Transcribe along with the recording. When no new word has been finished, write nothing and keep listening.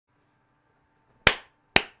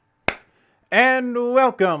And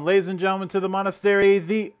welcome, ladies and gentlemen, to the monastery,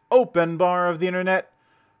 the open bar of the internet,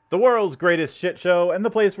 the world's greatest shit show, and the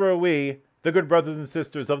place where we, the good brothers and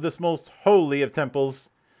sisters of this most holy of temples,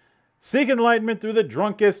 seek enlightenment through the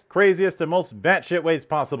drunkest, craziest, and most batshit ways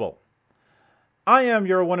possible. I am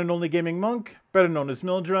your one and only gaming monk, better known as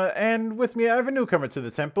Mildra, and with me I have a newcomer to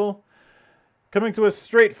the temple, coming to us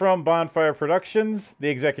straight from Bonfire Productions, the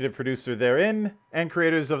executive producer therein, and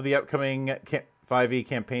creators of the upcoming 5e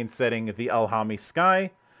campaign setting, the Alhami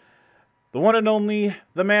Sky. The one and only,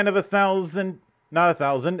 the man of a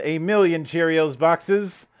million Cheerios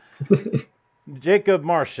boxes, Jacob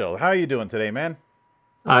Marshall. How are you doing today, man?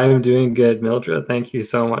 I am doing good, Mildred. Thank you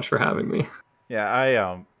so much for having me.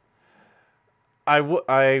 Yeah, I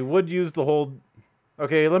would use the whole...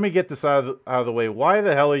 Okay, let me get this out of the way. Why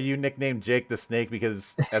the hell are you nicknamed Jake the Snake?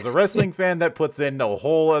 Because as a wrestling fan, that puts in a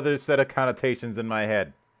whole other set of connotations in my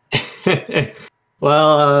head.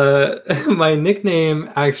 Well, my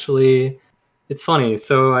nickname actually, it's funny.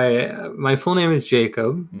 So my full name is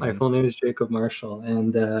Jacob. Mm-hmm. My full name is Jacob Marshall,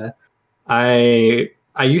 and I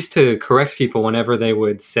used to correct people whenever they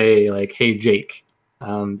would say like, "Hey Jake."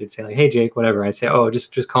 They'd say like, "Hey Jake," whatever. I'd say, "Oh,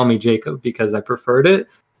 just call me Jacob," because I preferred it.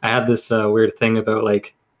 I had this weird thing about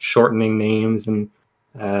like shortening names, and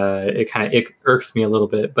it irks me a little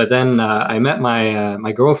bit. But then I met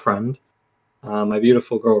my girlfriend. My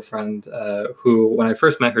beautiful girlfriend, who, when I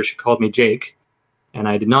first met her, she called me Jake, and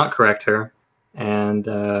I did not correct her. And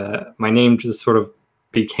my name just sort of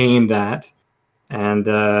became that. And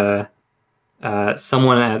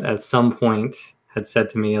someone at some point had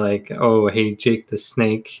said to me, like, "Oh, hey, Jake the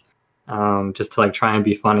Snake," just to like try and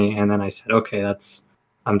be funny. And then I said, "Okay,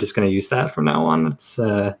 I'm just going to use that from now on." It's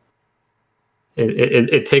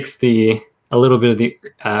it takes a little bit of the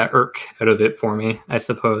irk out of it for me, I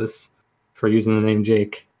suppose, for using the name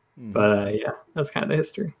Jake. But yeah, that's kind of the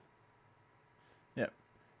history. Yeah.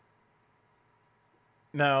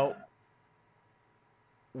 Now,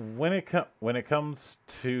 when it comes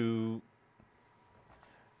to,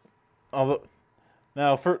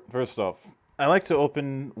 first off, I like to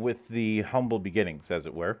open with the humble beginnings, as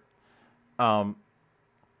it were.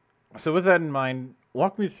 So with that in mind,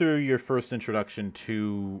 walk me through your first introduction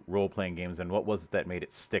to role-playing games, and what was it that made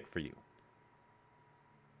it stick for you?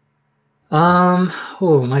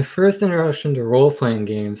 My first introduction to role-playing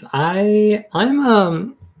games.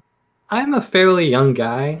 I'm a fairly young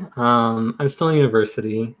guy. I'm still in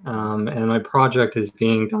university, and my project is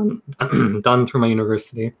being done through my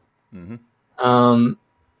university. Mm-hmm.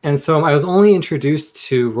 And so I was only introduced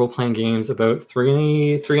to role-playing games about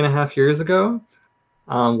three and a half years ago,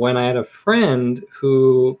 when I had a friend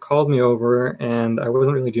who called me over, and I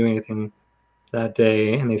wasn't really doing anything that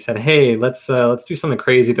day, and they said, "Hey, let's do something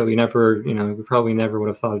crazy that we probably never would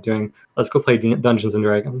have thought of doing. Let's go play Dungeons and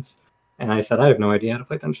Dragons." And I said, "I have no idea how to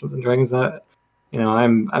play Dungeons and Dragons. I'm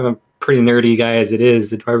a pretty nerdy guy as it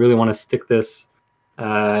is. Do I really want to stick this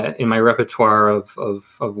in my repertoire of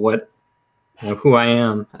what who I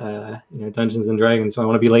am? Dungeons and Dragons. Do I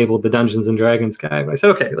want to be labeled the Dungeons and Dragons guy?" But I said,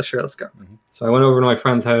 "Okay, let's go." Mm-hmm. So I went over to my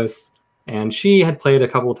friend's house, and she had played a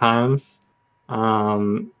couple times.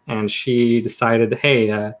 And she decided,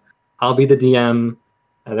 "Hey, I'll be the DM."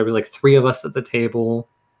 There was like 3 of us at the table.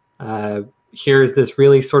 Here's this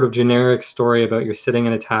really sort of generic story about you're sitting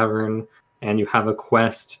in a tavern and you have a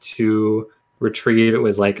quest to retrieve. It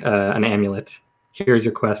was like an amulet. Here's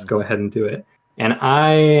your quest. Go ahead and do it. And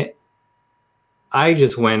I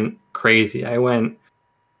just went crazy. I went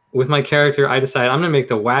with my character. I decided I'm going to make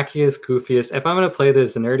the wackiest, goofiest. If I'm going to play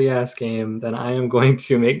this nerdy-ass game, then I am going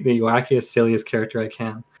to make the wackiest, silliest character I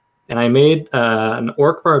can. And I made an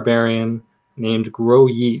orc barbarian named Grow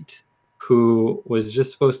Yeet, who was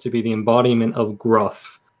just supposed to be the embodiment of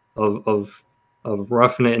gruff, of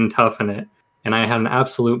roughing it and toughing it. And I had an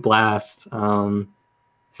absolute blast. And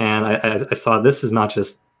I saw this is not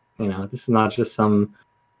just some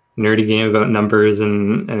nerdy game about numbers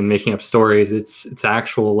and making up stories. It's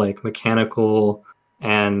actual like mechanical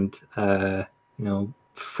and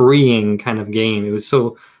freeing kind of game. It was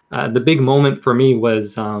so the big moment for me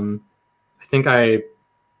was I think we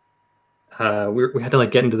had to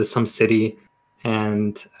like get into some city,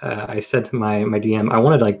 and I said to my DM, I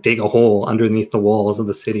wanted to like dig a hole underneath the walls of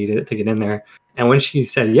the city to get in there. And when she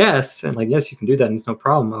said yes, and like, "Yes, you can do that and it's no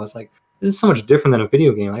problem," I was like, this is so much different than a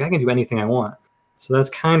video game. Like, I can do anything I want. So that's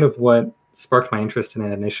kind of what sparked my interest in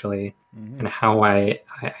it initially, and how I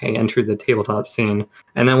entered the tabletop scene.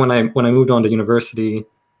 And then when I moved on to university,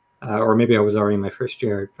 or maybe I was already in my first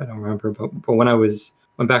year, I don't remember. But when I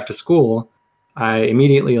went back to school, I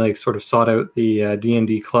immediately like sort of sought out the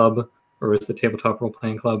D&D club, or was the tabletop role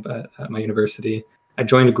playing club at my university, I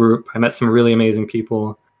joined a group. I met some really amazing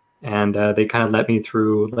people, and they kind of led me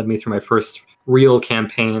through my first real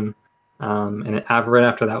campaign. And right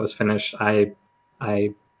after that was finished, I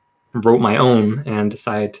wrote my own and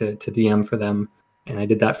decided to DM for them, and I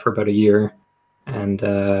did that for about a year, and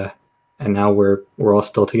now we're all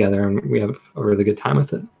still together, and we have a really good time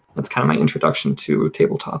with it. That's kind of my introduction to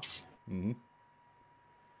tabletops. Mm-hmm.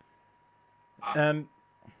 And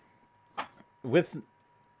with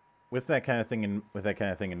that kind of thing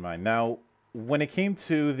in mind, now when it came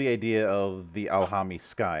to the idea of the Alhami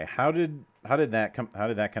sky, how did that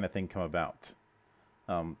kind of thing come about?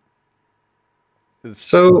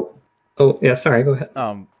 So, oh yeah, sorry, go ahead.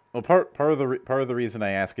 Well, part of the reason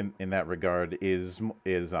I ask in that regard is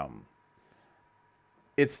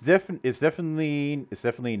it's definitely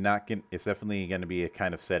going to be a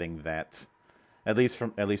kind of setting that, at least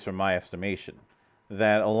from my estimation,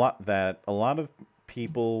 that a lot of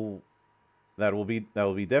people that will be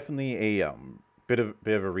definitely a bit of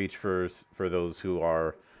a reach for those who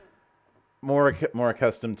are more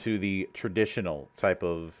accustomed to the traditional type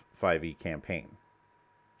of 5e campaign.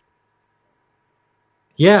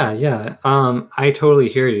 Yeah. I totally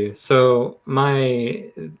hear you. So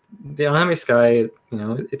the Alhami sky,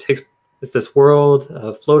 it's this world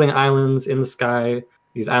of floating islands in the sky.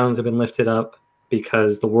 These islands have been lifted up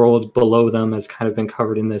because the world below them has kind of been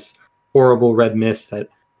covered in this horrible red mist that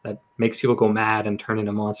makes people go mad and turn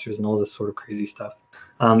into monsters and all this sort of crazy stuff.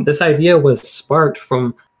 This idea was sparked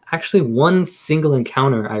from actually one single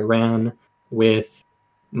encounter I ran with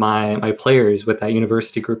my players with that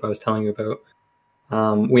university group I was telling you about.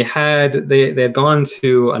 They had gone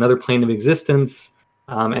to another plane of existence,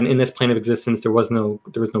 and in this plane of existence there was no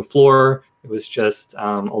floor. It was just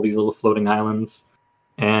all these little floating islands,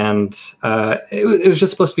 and it was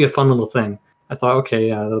just supposed to be a fun little thing. I thought, okay,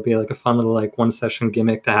 yeah, there'll be like a fun little like one session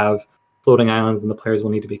gimmick to have floating islands, and the players will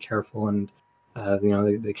need to be careful, and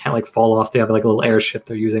they can't like fall off. They have like a little airship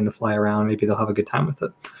they're using to fly around. Maybe they'll have a good time with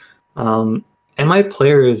it. And my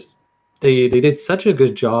players, they did such a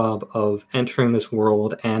good job of entering this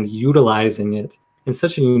world and utilizing it in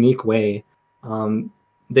such a unique way.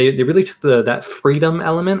 They really took that freedom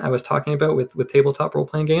element I was talking about with tabletop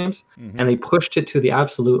role-playing games, mm-hmm. and they pushed it to the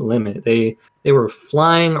absolute limit. They were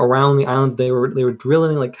flying around the islands. They were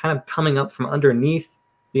drilling, like kind of coming up from underneath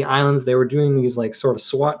the islands. They were doing these like sort of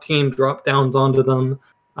SWAT team drop downs onto them.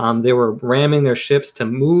 They were ramming their ships to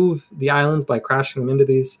move the islands by crashing them into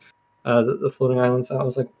these the floating islands. I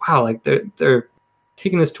was like, wow, like they're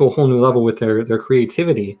taking this to a whole new level with their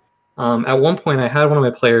creativity. At one point, I had one of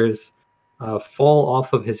my players fall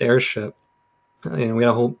off of his airship. We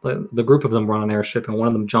had the group of them were on an airship, and one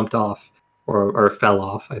of them jumped off or fell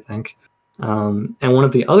off, I think. And one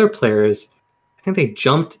of the other players, I think they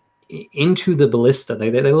jumped into the ballista. They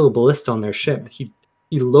had a little ballista on their ship. He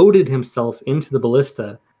loaded himself into the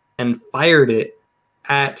ballista and fired it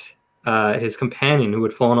at his companion who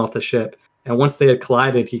had fallen off the ship. And once they had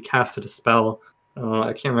collided, he casted a spell.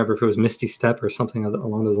 I can't remember if it was Misty Step or something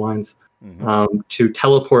along those lines, mm-hmm. To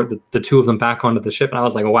teleport the two of them back onto the ship. And I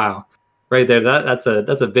was like, wow, right there, that's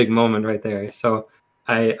a big moment right there. So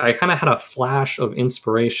I kind of had a flash of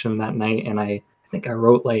inspiration that night, and I think I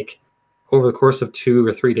wrote, like, over the course of 2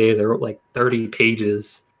 or 3 days, I wrote like 30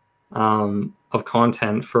 pages of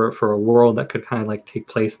content for a world that could kind of like take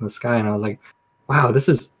place in the sky. And I was like, wow, this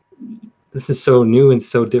is so new and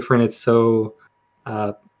so different. It's so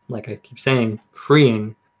like I keep saying,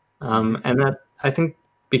 freeing. And that, I think,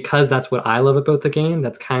 because that's what I love about the game,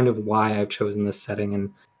 that's kind of why I've chosen this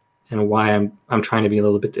setting and why I'm trying to be a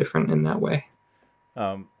little bit different in that way.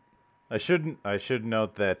 I should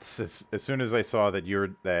note that as soon as I saw that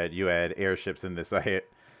you had airships in this, I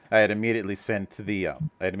had immediately sent the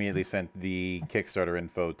Kickstarter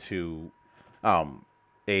info to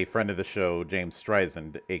a friend of the show, James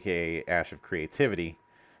Streisand, aka Ash of Creativity,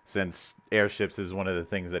 since airships is one of the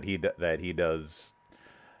things that he does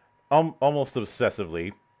almost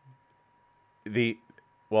obsessively.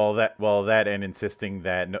 That and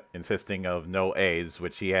insisting of no A's,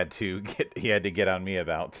 which he had to get on me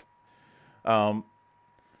about.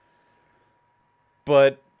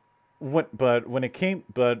 But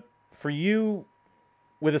for you,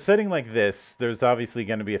 with a setting like this, there's obviously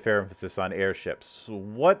going to be a fair emphasis on airships.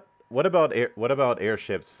 What about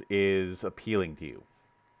airships is appealing to you?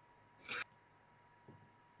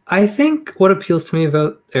 I think what appeals to me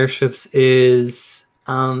about airships is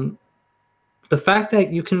the fact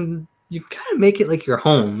that you kind of make it like your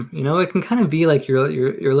home. It can kind of be like your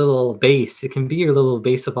little base. It can be your little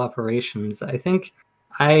base of operations. I think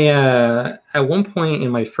at one point in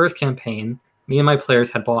my first campaign, me and my players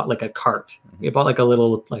had bought like a cart. We bought like a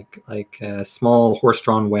little like a small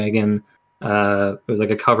horse-drawn wagon. It was like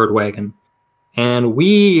a covered wagon, and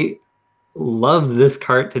we loved this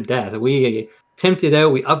cart to death. We pimped it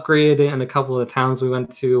out. We upgraded it in a couple of the towns we went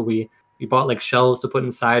to. We bought like shelves to put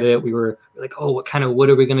inside it. We were like, oh, what kind of wood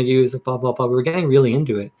are we going to use? Blah blah blah. We were getting really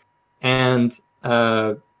into it, and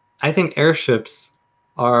I think airships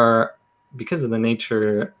are, because of the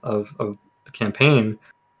nature of the campaign,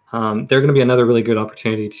 they're going to be another really good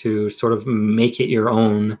opportunity to sort of make it your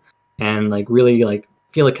own and like really like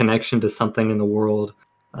feel a connection to something in the world.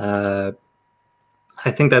 I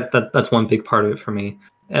think that's one big part of it for me.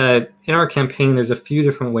 In our campaign, there's a few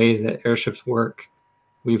different ways that airships work.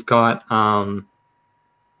 We've got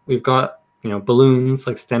balloons,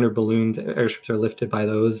 like standard balloons. Airships are lifted by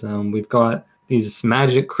those. We've got these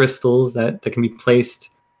magic crystals that can be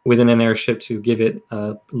placed within an airship to give it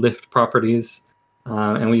lift properties.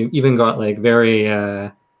 And we even got like very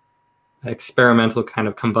experimental kind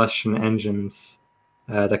of combustion engines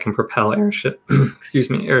that can propel airships.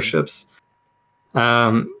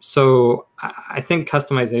 So I think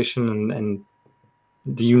customization and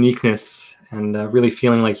the uniqueness and really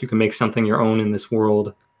feeling like you can make something your own in this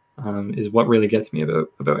world is what really gets me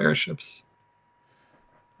about airships.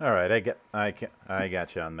 All right, I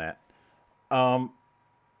got you on that. Now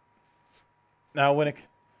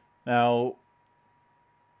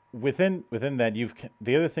within that,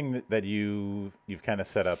 the other thing that you've kind of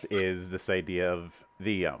set up is this idea of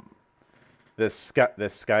this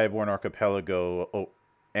Skyborn archipelago,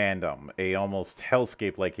 and a almost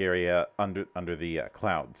hellscape like area under the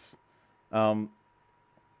clouds.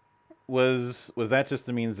 Was that just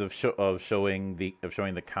a means of showing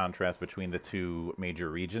the contrast between the two major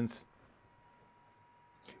regions?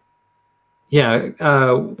 Yeah,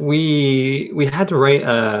 we had to write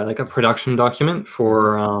like a production document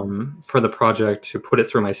for the project to put it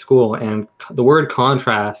through my school, and the word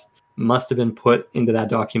contrast must have been put into that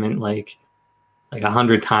document like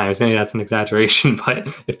 100 times. Maybe that's an exaggeration, but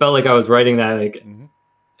it felt like I was writing that like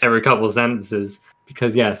every couple of sentences,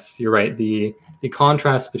 because yes, you're right. The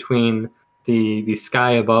contrast between the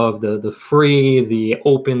sky above, the free, the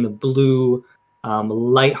open, the blue,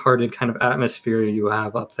 lighthearted kind of atmosphere you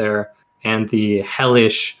have up there, and the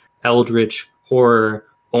hellish, eldritch horror,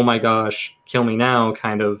 oh my gosh, kill me now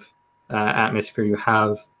kind of atmosphere you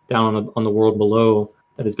have down on the world below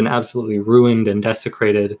that has been absolutely ruined and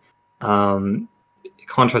desecrated.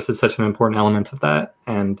 Contrast is such an important element of that,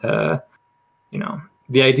 and the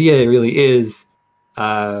idea really is,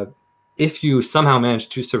 if you somehow manage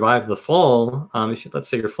to survive the fall, let's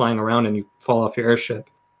say you're flying around and you fall off your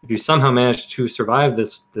airship, if you somehow manage to survive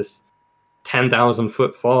this 10,000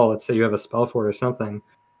 foot fall, let's say you have a spell for it or something,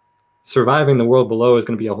 surviving the world below is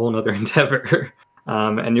going to be a whole nother endeavor.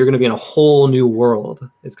 And you're going to be in a whole new world.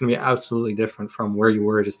 It's going to be absolutely different from where you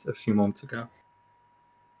were just a few moments ago.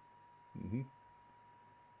 Mm-hmm.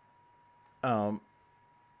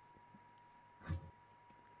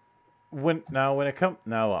 When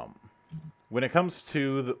it comes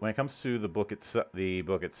to the book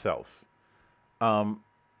itself,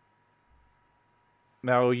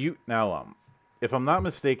 if I'm not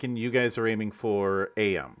mistaken, you guys are aiming for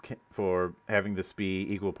for having this be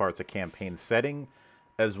equal parts a campaign setting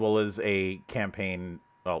as well as a campaign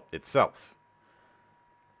itself.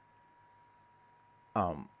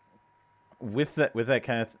 With that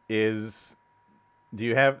kind of do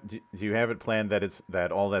you have it planned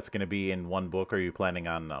that all that's going to be in one book, or are you planning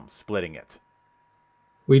on splitting it?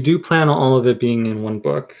 We do plan on all of it being in one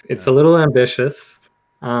book. It's a little ambitious,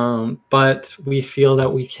 but we feel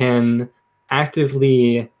that we can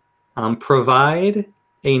actively provide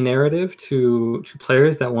a narrative to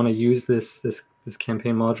players that want to use this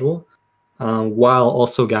campaign module, while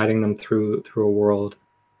also guiding them through a world.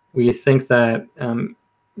 We think that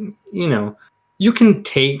you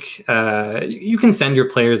can send your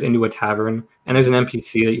players into a tavern, and there's an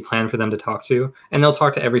NPC that you plan for them to talk to, and they'll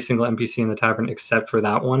talk to every single NPC in the tavern except for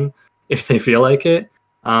that one if they feel like it.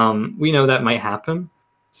 We know that might happen.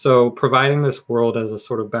 So providing this world as a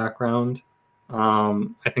sort of background,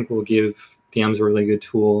 I think will give DMs a really good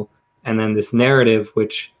tool. And then this narrative,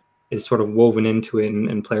 which is sort of woven into it,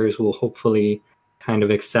 and players will hopefully kind of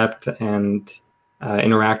accept and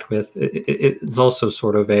interact with. It's also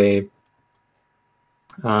sort of a...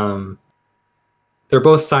 they're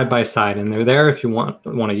both side by side, and they're there if you want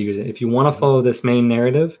to use it. If you want to follow this main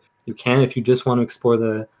narrative, you can. If you just want to explore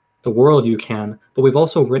the world, you can. But we've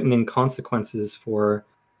also written in consequences for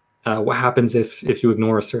what happens if you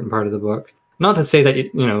ignore a certain part of the book. Not to say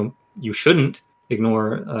that you shouldn't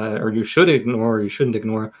ignore, or you should ignore, or you shouldn't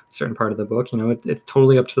ignore a certain part of the book. It's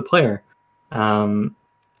totally up to the player.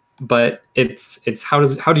 But it's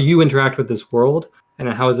how do you interact with this world, and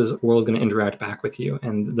then how is this world going to interact back with you?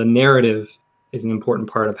 And the narrative is an important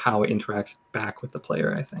part of how it interacts back with the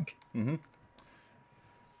player, I think. Mm-hmm.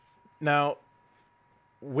 Now,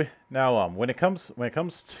 when it comes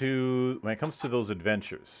to those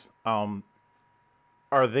adventures,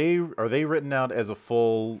 are they written out as a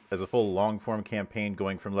full long form campaign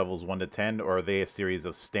going from levels 1 to 10, or are they a series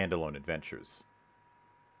of standalone adventures?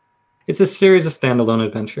 It's a series of standalone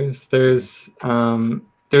adventures. There's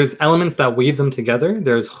elements that weave them together.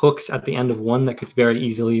 There's hooks at the end of one that could very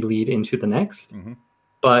easily lead into the next. Mm-hmm.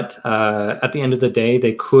 But at the end of the day,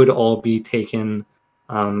 they could all be taken,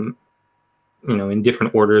 in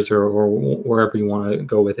different orders or wherever you want to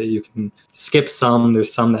go with it. You can skip some.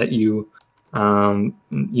 There's some that you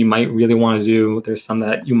might really want to do. There's some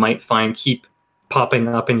that you might find keep popping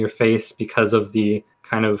up in your face because of the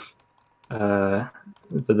kind of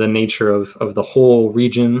the nature of the whole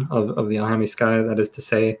region of the Alhami sky. That is to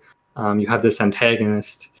say, you have this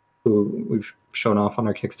antagonist who we've shown off on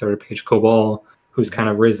our Kickstarter page, Cobol, who's kind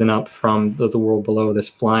of risen up from the world below, this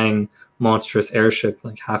flying monstrous airship,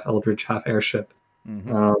 like half eldritch, half airship.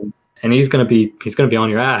 Mm-hmm. And he's gonna be on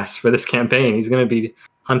your ass for this campaign. He's gonna be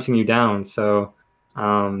hunting you down. So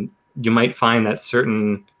you might find that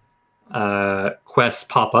certain quests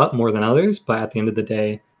pop up more than others, but at the end of the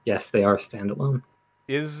day, yes, they are standalone.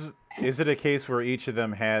 Is it a case where each of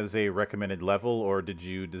them has a recommended level, or did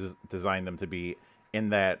you design them to be in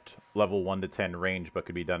that level 1 to 10 range, but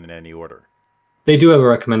could be done in any order? They do have a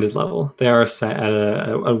recommended level. They are set at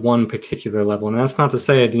a one particular level, and that's not to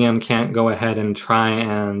say a DM can't go ahead and try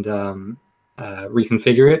and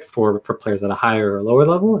reconfigure it for players at a higher or lower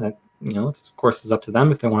level. And, it's, of course, it's up to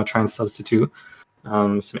them if they want to try and substitute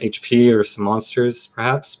some HP or some monsters,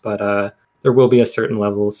 perhaps. But there will be a certain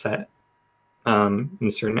level set in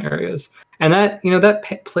certain areas, and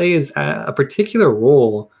that plays a particular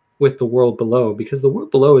role with the world below, because the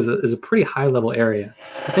world below is a pretty high level area.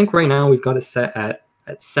 I think right now we've got it set at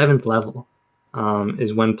 7th level,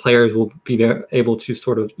 is when players will be able to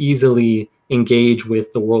sort of easily engage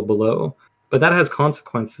with the world below. But that has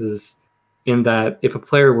consequences in that if a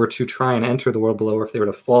player were to try and enter the world below, or if they were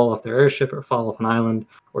to fall off their airship or fall off an island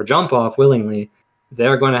or jump off willingly,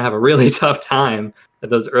 they're going to have a really tough time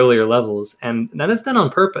at those earlier levels. And that is done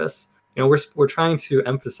on purpose. We're trying to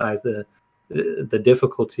emphasize the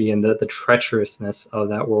difficulty and the treacherousness of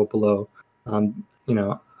that world below. I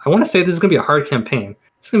want to say this is going to be a hard campaign.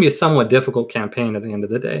 It's going to be a somewhat difficult campaign at the end of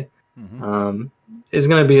the day. Mm-hmm. It's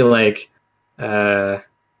going to be like,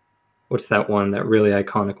 what's that one, that really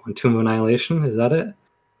iconic one? Tomb of Annihilation? Is that it?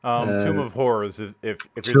 Tomb of Horrors. If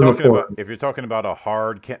you're talking about a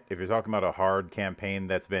hard campaign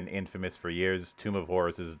that's been infamous for years, Tomb of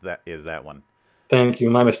Horrors is that one. Thank you.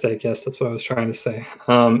 My mistake. Yes, that's what I was trying to say.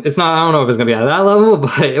 It's not. I don't know if it's going to be at that level,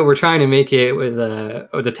 but we're trying to make it with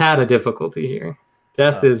a tad of difficulty here.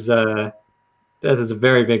 Death is a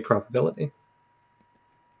very big probability.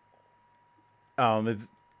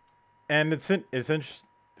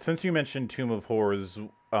 Since you mentioned Tomb of Horrors,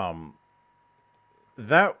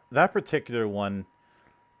 that particular one,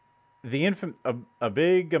 a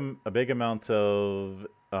big amount of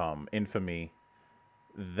infamy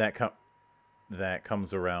that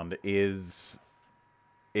comes around is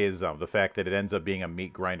the fact that it ends up being a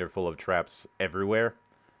meat grinder full of traps everywhere.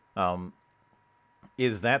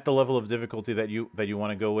 Is that the level of difficulty that you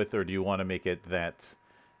want to go with, or do you want to make it that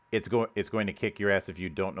it's going to kick your ass if you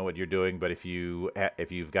don't know what you're doing, but if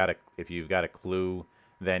you've got a clue,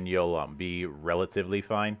 then you'll be relatively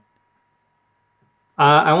fine?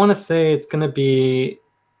 I want to say it's going to be,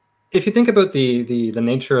 if you think about the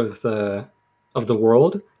nature of the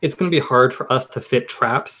world, it's going to be hard for us to fit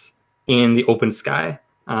traps in the open sky.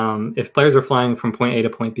 If players are flying from point A to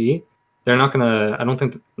point B, they're not going to, I don't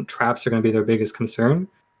think the traps are going to be their biggest concern.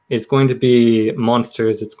 It's going to be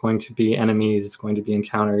monsters, it's going to be enemies, it's going to be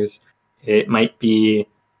encounters. It might be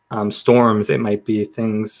storms, it might be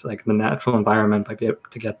things like the natural environment might be able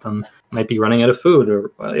to get them. It might be running out of food,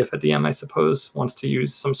 or if a DM, I suppose, wants to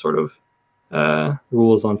use some sort of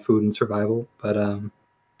rules on food and survival. But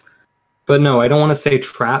no, I don't want to say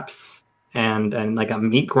traps and like a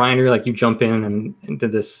meat grinder, like you jump in and into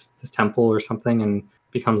this temple or something and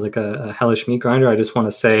becomes like a hellish meat grinder. I just want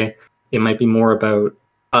to say it might be more about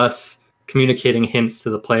us communicating hints to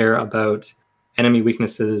the player about enemy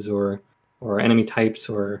weaknesses or enemy types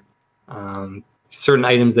or certain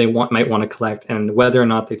items they might want to collect, and whether or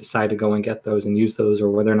not they decide to go and get those and use those, or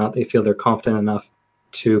whether or not they feel they're confident enough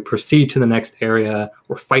to proceed to the next area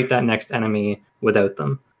or fight that next enemy without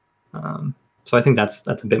them. So I think that's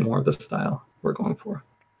a bit more of the style we're going for.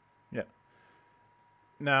 Yeah.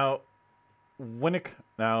 Now, when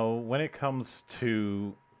it comes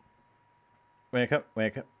to when it com-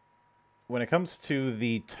 when it comes to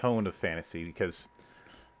the tone of fantasy, because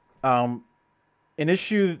um, an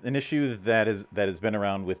issue that has been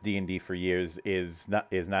around with D&D for years is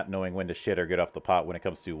not knowing when to shit or get off the pot when it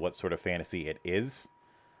comes to what sort of fantasy it is.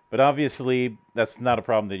 But obviously, that's not a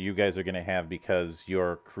problem that you guys are going to have because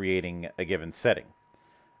you're creating a given setting.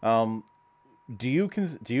 Um, do you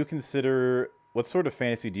consider what sort of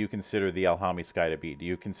fantasy do you consider the Alhami Sky to be? Do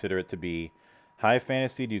you consider it to be high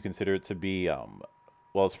fantasy? Do you consider it to be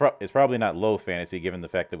well, it's probably not low fantasy given the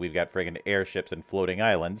fact that we've got friggin' airships and floating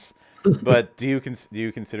islands. But do you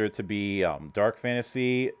consider it to be dark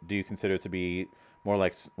fantasy? Do you consider it to be more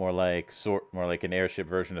like an airship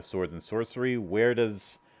version of Swords and Sorcery? Where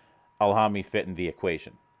does Alhami fit in the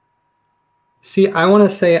equation? See, I want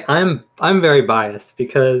to say I'm very biased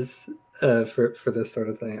because for this sort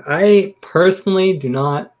of thing, I personally do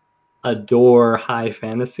not adore high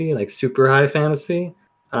fantasy, like super high fantasy.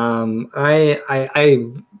 I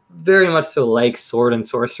very much so like sword and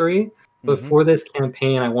sorcery, but Mm-hmm. for this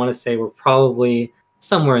campaign, I want to say we're probably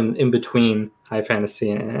somewhere in between high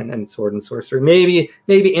fantasy and sword and sorcery.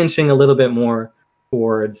 Maybe inching a little bit more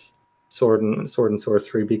towards sword and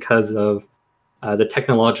sorcery because of the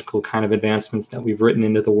technological kind of advancements that we've written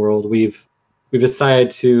into the world. We've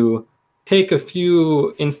decided to take a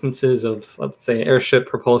few instances of, let's say, airship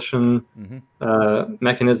propulsion Mm-hmm.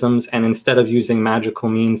 mechanisms, and instead of using magical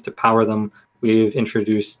means to power them, we've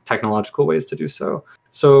introduced technological ways to do so.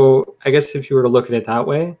 So I guess if you were to look at it that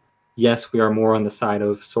way, yes, we are more on the side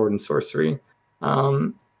of sword and sorcery.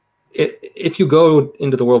 Um, if you go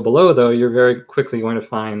into the world below, though, you're very quickly going to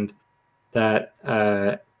find that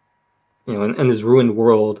in this ruined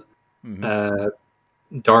world, Mm-hmm. uh,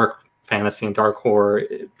 dark fantasy and dark horror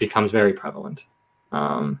becomes very prevalent.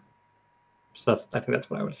 Um, so I think that's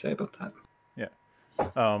what I would say about that. Yeah.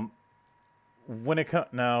 Um, when it co-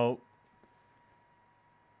 now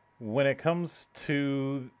when it comes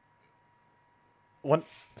to one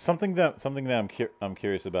something that I'm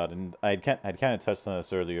curious about, and I'd kind of touched on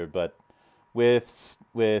this earlier, but with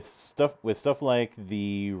stuff like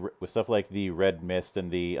the red mist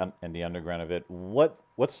and and the underground of it, what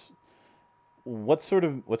sort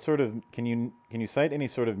of can you cite any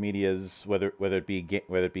sort of media's whether it be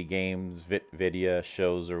games, video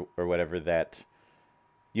shows, or whatever that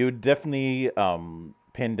you would definitely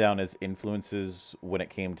pin down as influences when it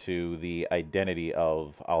came to the identity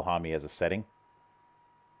of Alhami as a setting?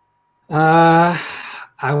 Uh,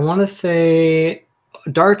 I want to say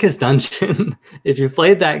Darkest Dungeon. If you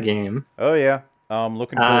played that game, Oh yeah,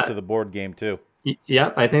 looking forward uh, to the board game too.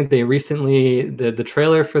 yep, I think they recently the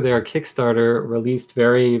trailer for their Kickstarter released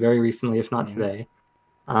very recently, if not Hmm. today,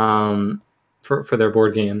 for their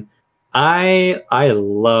board game. I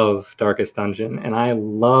love Darkest Dungeon, and I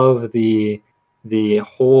love the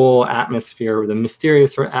whole atmosphere, the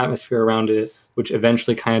mysterious sort of atmosphere around it, which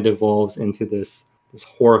eventually kind of devolves into this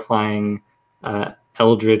horrifying,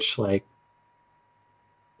 eldritch, like,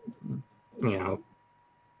 you know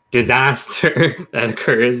disaster that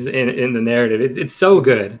occurs in the narrative. It's so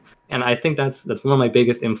good, and I think that's one of my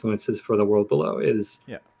biggest influences for the world below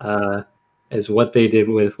Yeah. uh, is what they did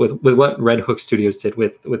with what Red Hook Studios did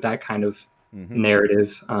with that kind of Hmm.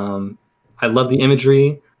 narrative. I love the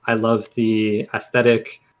imagery. I love the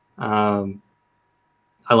aesthetic. Um,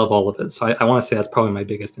 I love all of it. So I want to say that's probably my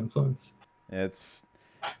biggest influence. It's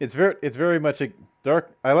it's very much a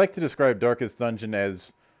dark. I like to describe Darkest Dungeon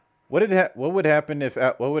as what would happen if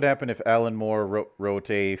Alan Moore wrote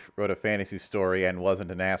a fantasy story and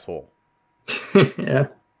wasn't an asshole. Yeah.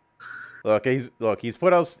 He's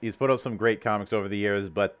put out some great comics over the years,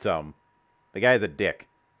 but the guy's a dick.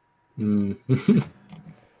 Mm.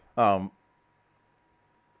 Um,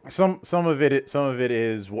 some of it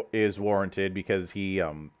is warranted because he's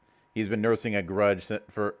been nursing a grudge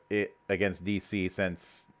for it against DC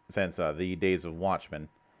since the days of Watchmen.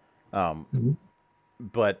 Um,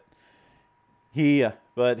 but he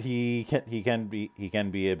can be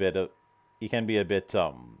a bit of he can be a bit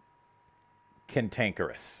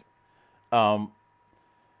cantankerous. Um,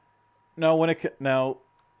 now when it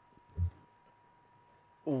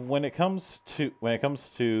comes to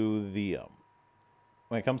the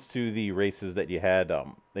when it comes to the races that you had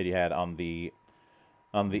on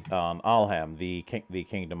Alham, the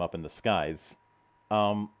kingdom up in the skies,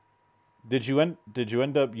 um, did you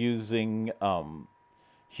end up using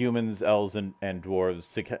humans, elves, and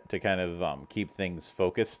dwarves to kind of keep things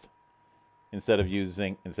focused instead of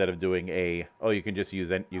doing a oh you can just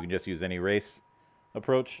use any race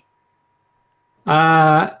approach?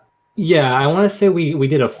 Yeah, I want to say we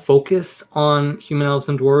did a focus on human elves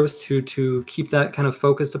and dwarves to keep that kind of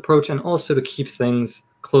focused approach, and also to keep things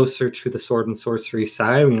closer to the sword and sorcery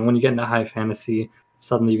side. You know, when you get into high fantasy,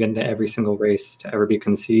 suddenly you get into every single race to ever be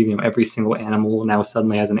conceived. You know, every single animal now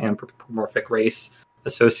suddenly has an anthropomorphic race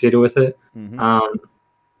associated with it. Mm-hmm.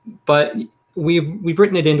 But we've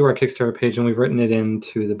written it into our Kickstarter page, and we've written it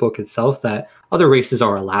into the book itself that other races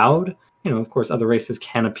are allowed. You know, of course, other races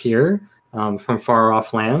can appear from far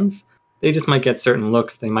off lands. They just might get certain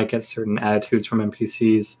looks. They might get certain attitudes from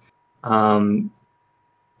NPCs.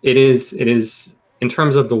 It is in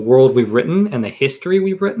terms of the world we've written and the history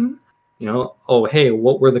we've written. You know, oh hey,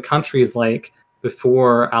 what were the countries like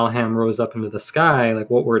before Alham rose up into the sky? Like,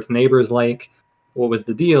 what were its neighbors like? What was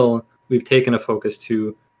the deal? We've taken a focus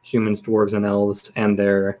to humans, dwarves, and elves and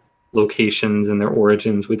their locations and their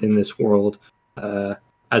origins within this world,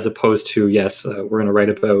 as opposed to we're going to write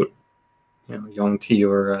about Yongti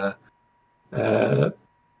or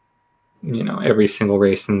every single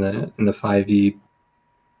race in the 5e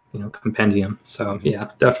compendium. So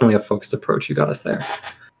yeah, definitely a focused approach. You got us there.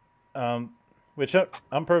 Which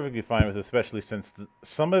I'm perfectly fine with, especially since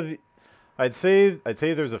some of the, I'd say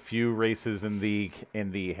there's a few races in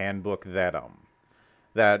the handbook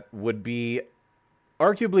that would be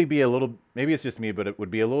arguably be a little, maybe it's just me, but it would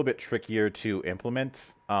be a little bit trickier to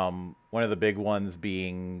implement. One of the big ones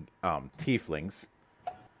being tieflings.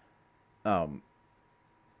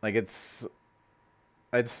 Like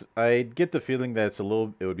I get the feeling that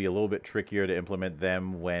it would be a little bit trickier to implement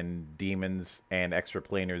them when demons and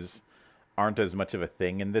extraplaners aren't as much of a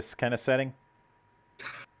thing in this kind of setting.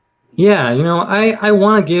 Yeah, I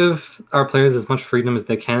want to give our players as much freedom as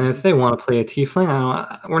they can. If they want to play a tiefling,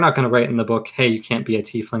 we're not going to write in the book, hey, you can't be a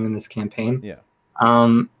tiefling in this campaign. Yeah.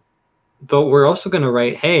 But we're also going to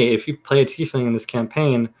write, hey, if you play a tiefling in this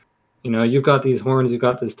campaign, you've got these horns, you've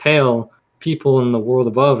got this tail. People in the world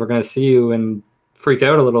above are going to see you and freak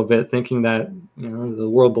out a little bit, thinking that the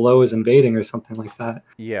world below is invading or something like that.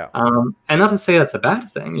 Yeah. And not to say that's a bad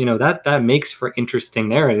thing. That makes for interesting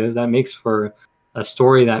narrative. That makes for a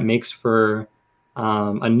story. That makes for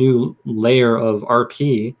a new layer of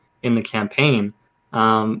RP in the campaign.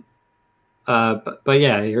 But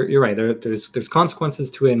yeah, you're right. There's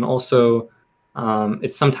consequences to it, and also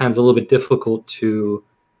it's sometimes a little bit difficult to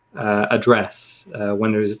address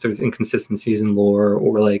when there's inconsistencies in lore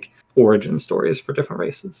or like origin stories for different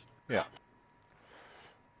races. Yeah.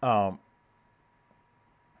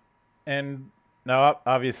 And now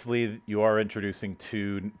obviously you are introducing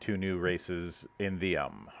two new races in the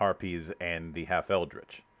Harpies and the Half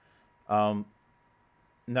Eldritch. Now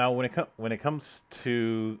when it comes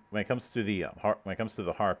to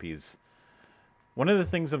the Harpies, one of the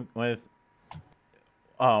things with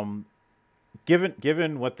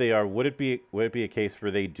given what they are, would it be a case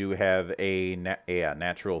where they do have a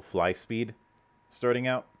natural fly speed starting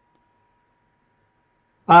out?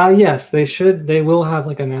 Yes, they should. They will have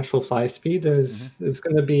like a natural fly speed. There's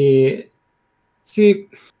going to be, see,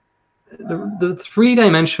 the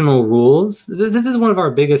three-dimensional rules. This is one of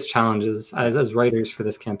our biggest challenges as writers for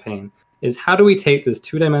this campaign. Is how do we take this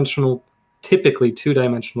typically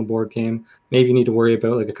two-dimensional board game? Maybe you need to worry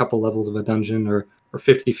about like a couple levels of a dungeon or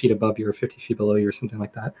 50 feet above you or 50 feet below you or something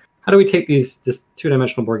like that. How do we take this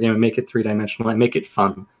two-dimensional board game and make it three-dimensional and make it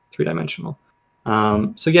fun three-dimensional?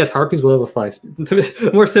 So yes, Harpies will have a fly speed.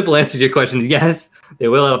 A more simple answer to your question is yes, they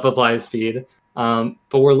will have a fly speed. But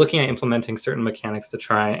we're looking at implementing certain mechanics to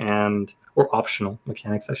try or optional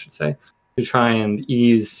mechanics, I should say, to try and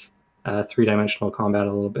ease three-dimensional combat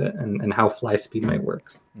a little bit and how fly speed might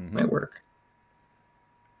work.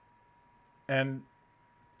 And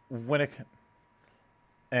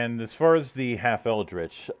and as far as the Half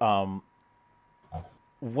Eldritch,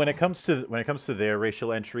 when it comes to their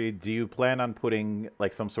racial entry, do you plan on putting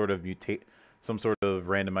like some sort of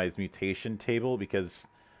randomized mutation table? Because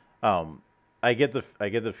I get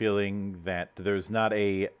the feeling that there's not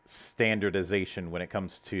a standardization when it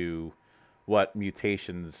comes to what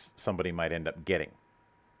mutations somebody might end up getting.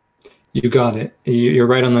 You got it. You're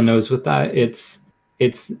right on the nose with that. It's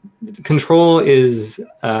control is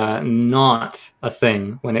not a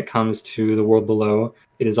thing when it comes to the world below.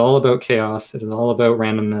 It is all about chaos. It is all about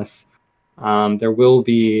randomness. There will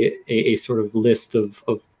be a sort of list of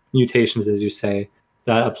mutations, as you say,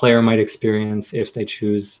 that a player might experience if they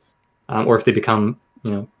choose, or if they become,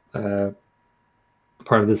 part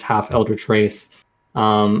of this half eldritch race.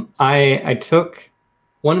 I took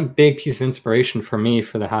one big piece of inspiration for me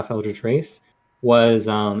for the half eldritch race was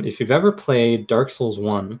if you've ever played Dark Souls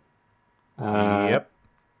 1. Yep.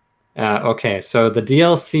 Okay, so the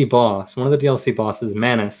DLC boss, one of the DLC bosses,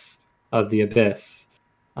 Manus of the Abyss,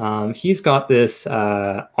 He's got this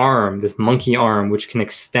arm, this monkey arm, which can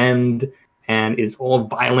extend and is all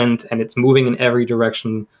violent, and it's moving in every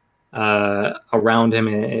direction around him.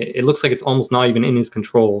 It looks like it's almost not even in his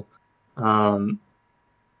control.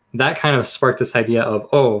 That kind of sparked this idea of,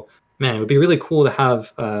 oh man, it would be really cool to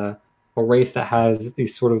have a race that has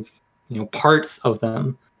these sort of, parts of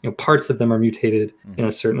them. Parts of them are mutated in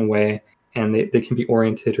a certain way, and they can be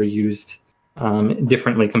oriented or used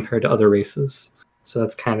differently compared to other races. So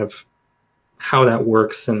that's kind of how that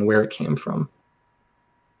works and where it came from.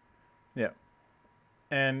 Yeah.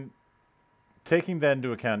 And taking that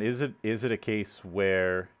into account, is it a case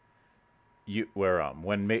where if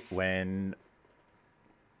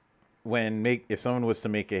someone was to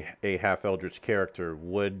make a half eldritch character,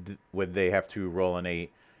 would they have to roll in a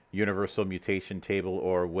universal mutation table,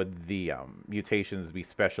 or would the mutations be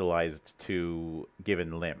specialized to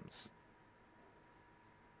given limbs?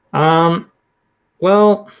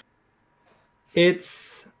 Well,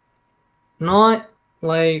 it's not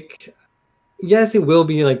like, yes, it will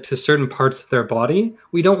be like to certain parts of their body.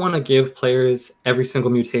 We don't want to give players every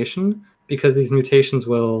single mutation, because these mutations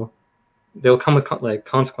they'll come with like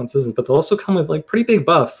consequences, but they'll also come with like pretty big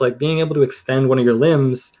buffs. Like being able to extend one of your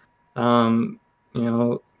limbs, can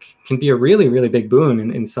be a really, really big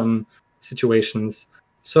boon in some situations.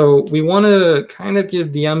 So we want to kind of give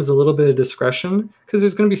DMs a little bit of discretion, because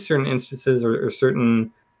there's going to be certain instances or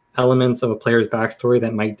certain elements of a player's backstory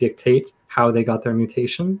that might dictate how they got their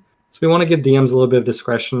mutation. So we want to give DMs a little bit of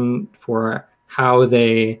discretion for how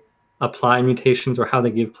they apply mutations, or how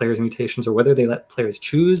they give players mutations, or whether they let players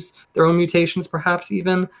choose their own mutations, perhaps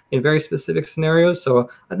even in very specific scenarios.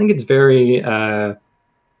 So I think it's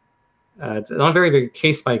it's on a very big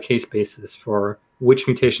case-by-case basis for which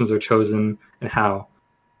mutations are chosen and how.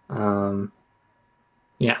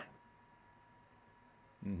 Yeah.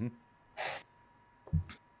 Mm-hmm.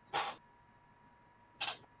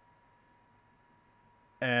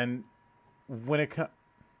 And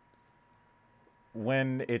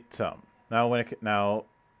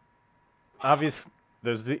obviously,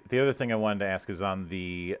 there's the other thing I wanted to ask is on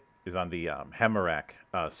the Hemerac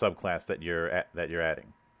subclass that you're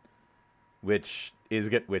adding, which is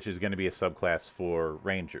going to be a subclass for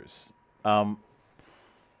Rangers.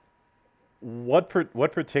 What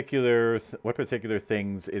particular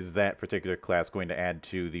things is that particular class going to add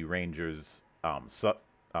to the Rangers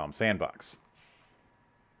sandbox?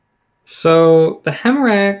 So the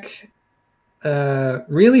Hemerac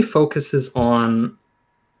really focuses on.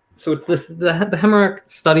 So it's this: the Hemerac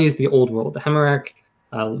studies the old world. The Hemerac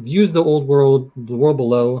views the old world, the world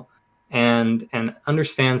below, and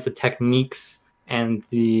understands the techniques and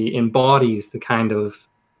embodies the kind of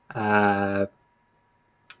I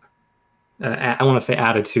want to say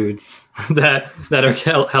attitudes that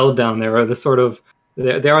are held down there, or the sort of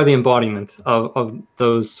they are the embodiment of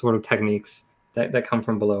those sort of techniques that come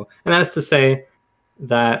from below. And that is to say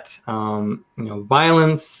that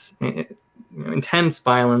violence, intense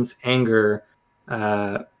violence, anger,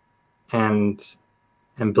 and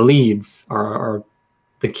bleeds are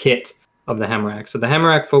the kit of the Hemerac. So the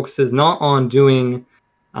Hemerac focuses not on doing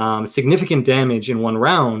significant damage in one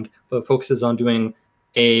round, but focuses on doing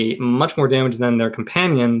a much more damage than their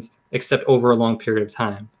companions, except over a long period of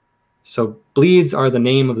time. So bleeds are the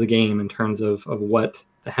name of the game in terms of what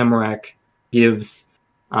the Hemerac gives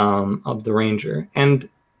of the Ranger. And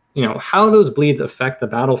how those bleeds affect the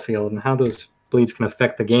battlefield and how those bleeds can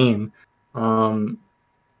affect the game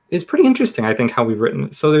is pretty interesting, I think, how we've written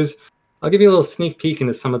it. So I'll give you a little sneak peek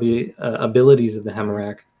into some of the abilities of the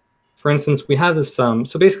Hemerac. For instance, we have this, so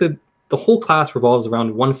basically the whole class revolves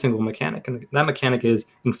around one single mechanic, and that mechanic is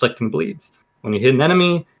inflicting bleeds. When you hit an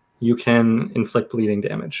enemy, you can inflict bleeding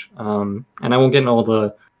damage. And I won't get into all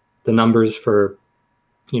the numbers for,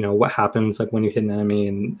 what happens like when you hit an enemy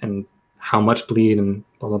and how much bleed and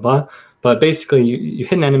blah, blah, blah. But basically, you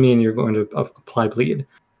hit an enemy and you're going to apply bleed.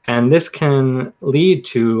 And this can lead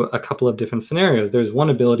to a couple of different scenarios. There's one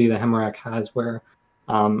ability that Hemerac has where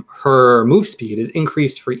her move speed is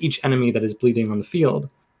increased for each enemy that is bleeding on the field.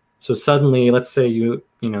 So suddenly, let's say you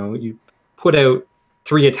put out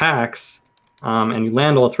 3 attacks and you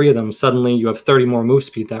land all 3 of them. Suddenly, you have 30 more move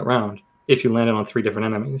speed that round if you landed on 3 different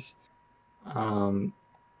enemies.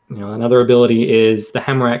 Another ability is the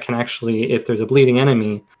Hemerac can actually, if there's a bleeding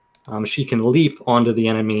enemy, she can leap onto the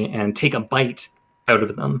enemy and take a bite out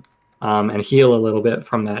of them and heal a little bit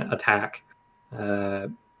from that attack.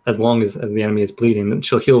 As long as the enemy is bleeding, then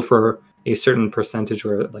she'll heal for a certain percentage,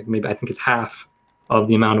 or like maybe I think it's half of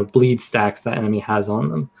the amount of bleed stacks that enemy has on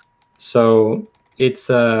them. So it's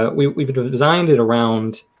we've designed it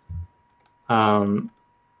around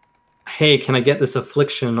hey, can I get this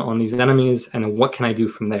affliction on these enemies, and then what can I do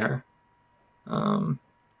from there?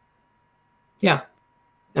 Yeah.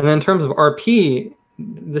 And then in terms of RP,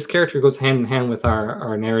 this character goes hand in hand with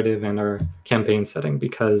our narrative and our campaign setting,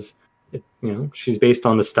 because she's based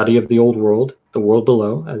on the study of the old world, the world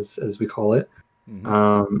below, as we call it.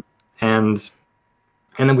 And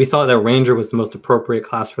then we thought that Ranger was the most appropriate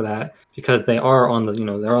class for that, because they are on the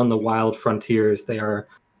they're on the wild frontiers. They are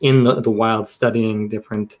in the wild, studying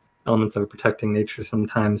different elements of protecting nature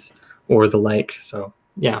sometimes, or the like. So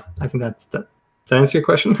yeah, I think that. Does that answer your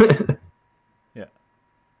question? Yeah.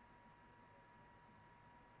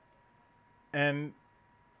 And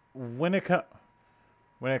when it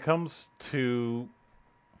comes to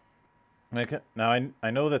now,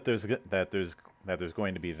 I know that there's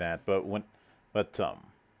going to be that, but one of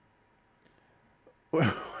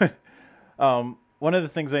the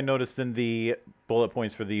things I noticed in the bullet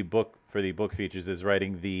points for the book features is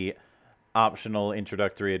writing the optional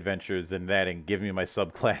introductory adventures and that, and give me my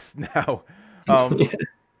subclass now. Yeah.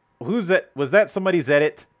 Who's that? Was that somebody's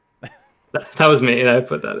edit? That was me. I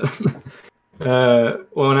put that in.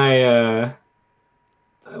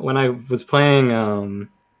 When I was playing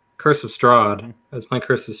Curse of Strahd, I was playing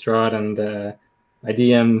Curse of Strahd, and my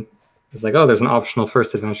DM was like, "Oh, there's an optional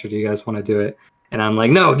first adventure. Do you guys want to do it?" And I'm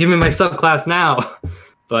like, "No, give me my subclass now."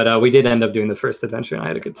 But we did end up doing the first adventure, and I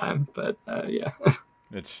had a good time. But yeah,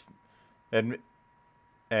 It's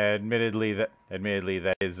admittedly that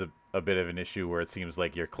is a bit of an issue, where it seems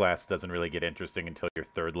like your class doesn't really get interesting until your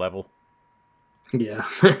 3rd level. Yeah.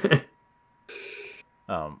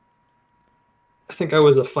 I think I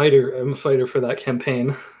was a fighter. I'm a fighter for that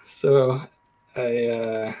campaign, so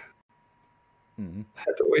I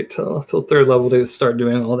had to wait till 3rd level to start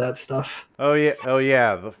doing all that stuff. Oh yeah,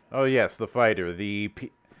 yes, the fighter, the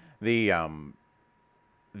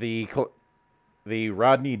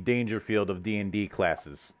Rodney Dangerfield of D&D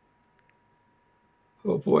classes.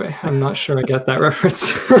 Oh boy, I'm not sure I get that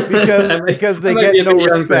reference. because they get no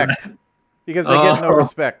respect. Because they get no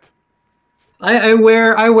respect. I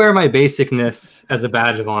wear my basicness as a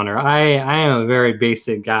badge of honor. I am a very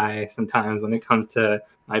basic guy sometimes when it comes to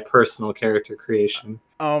my personal character creation.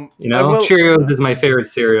 Cheerios is my favorite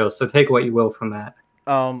cereal, so take what you will from that.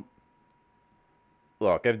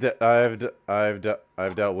 Look,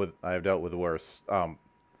 I've dealt with worse.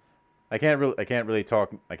 I can't really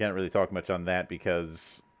talk much on that,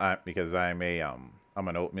 because I'm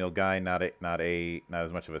an oatmeal guy, not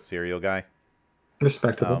as much of a cereal guy.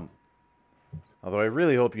 Respectable. Although I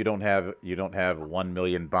really hope you don't have 1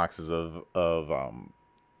 million boxes of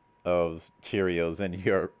Cheerios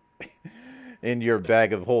in your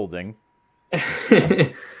bag of holding.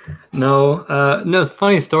 No,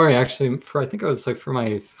 funny story actually. I think it was like for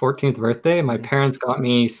my 14th birthday, my parents got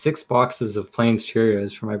me 6 boxes of Plains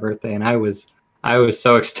Cheerios for my birthday, and I was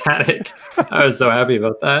so ecstatic. I was so happy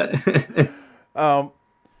about that.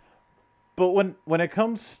 But when it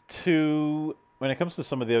comes to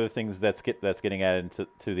some of the other things that's getting added to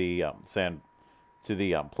the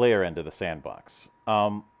player end of the sandbox.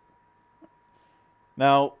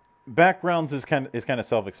 Now, backgrounds is kind of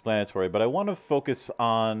self-explanatory, but I want to focus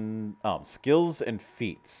on skills and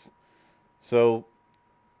feats. So,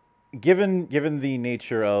 given the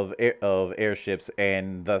nature of airships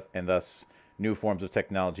and thus new forms of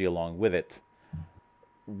technology along with it,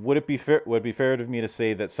 would it be fair of me to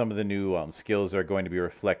say that some of the new skills are going to be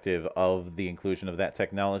reflective of the inclusion of that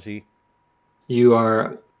technology? You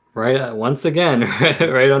are right once again,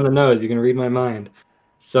 right on the nose. You can read my mind.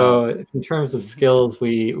 So in terms of skills,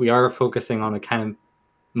 we are focusing on the kind of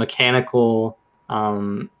mechanical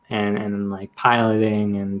and like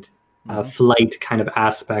piloting and flight kind of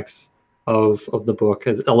aspects of the book.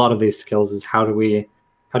 As a lot of these skills is how do you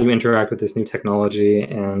interact with this new technology,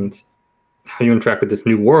 and how do you interact with this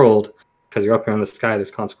new world, because you're up here in the sky. There's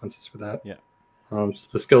consequences for that. Yeah. So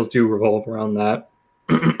the skills do revolve around that.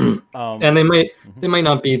 And they might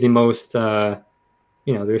not be the most they're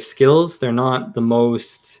skills. They're not the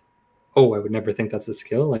most, I would never think that's a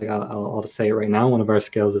skill. Like I'll say it right now. One of our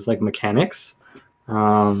skills is like mechanics,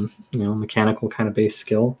 mechanical kind of base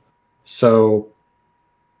skill. So,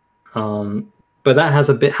 but that has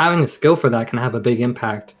having a skill for that can have a big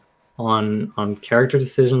impact on character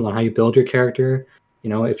decisions, on how you build your character.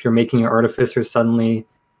 If you're making your artificer, suddenly,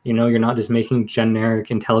 you're not just making generic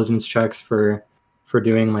intelligence checks for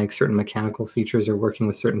doing like certain mechanical features or working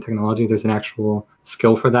with certain technology. There's an actual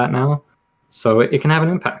skill for that now, so it can have an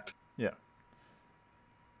impact. Yeah.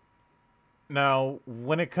 Now,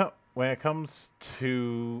 when it comes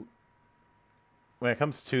to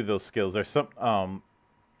those skills, there's some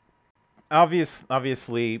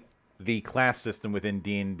obviously the class system within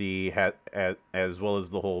D&D, as well as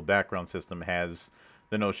the whole background system, has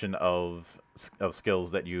the notion of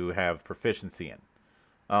skills that you have proficiency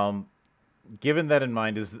in. Given that in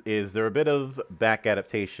mind, is there a bit of back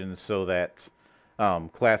adaptation so that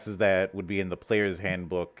classes that would be in the player's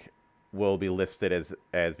handbook will be listed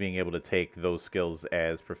as being able to take those skills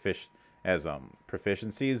as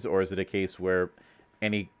proficiencies, or is it a case where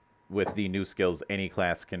with the new skills, any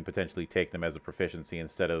class can potentially take them as a proficiency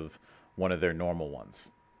instead of one of their normal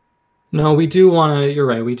ones? No, we do want to, you're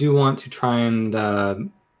right, we do want to try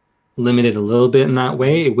and limit it a little bit in that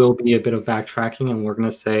way. It will be a bit of backtracking, and we're going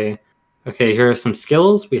to say, okay, here are some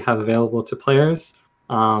skills we have available to players.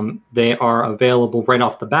 They are available right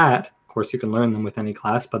off the bat. Of course, you can learn them with any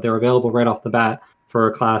class, but they're available right off the bat for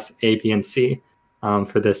class A, B, and C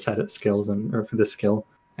for this set of skills, or for this skill.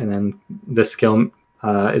 And then this skill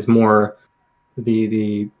is more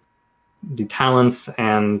the talents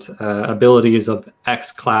and abilities of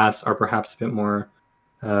X class are perhaps a bit more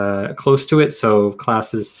close to it. So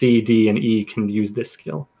classes C, D, and E can use this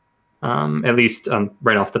skill, at least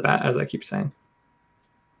right off the bat, as I keep saying.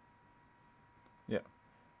 Yeah.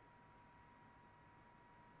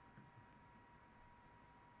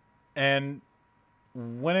 And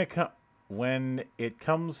when it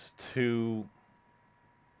comes to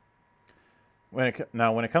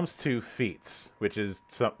feats, which is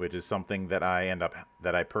something that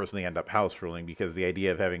I personally end up house ruling, because the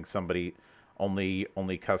idea of having somebody only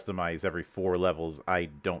customize every 4 levels I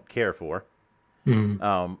don't care for.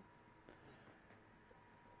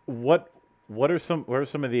 What are some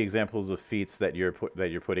of the examples of feats that you're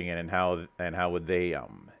putting in, and how would they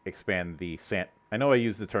expand the sand? I know I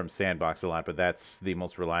use the term sandbox a lot, but that's the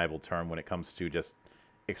most reliable term when it comes to just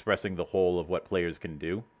expressing the whole of what players can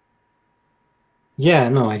do. Yeah,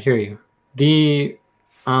 no, I hear you.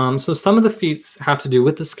 So some of the feats have to do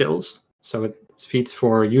with the skills. So it's feats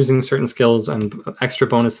for using certain skills and extra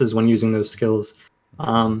bonuses when using those skills.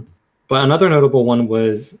 But another notable one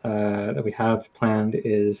was that we have planned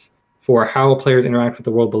is for how players interact with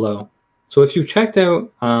the world below. So if you checked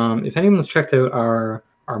out, if anyone's checked out our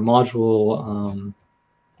module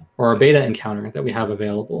or our beta encounter that we have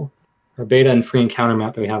available, our beta and free encounter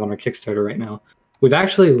map that we have on our Kickstarter right now, we've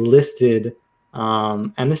actually listed,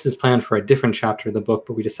 and this is planned for a different chapter of the book,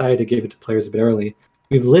 but we decided to give it to players a bit early.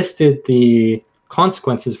 We've listed the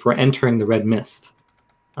consequences for entering the red mist.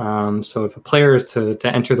 So if a player is to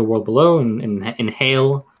enter the world below and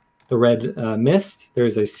inhale the red mist,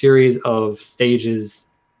 there's a series of stages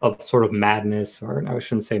of sort of madness, or I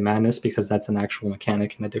shouldn't say madness because that's an actual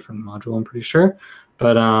mechanic in a different module, I'm pretty sure.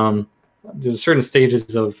 But there's certain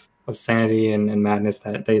stages of sanity and madness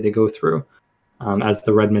that they go through as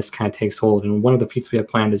the red mist kind of takes hold. And one of the feats we have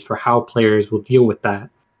planned is for how players will deal with that.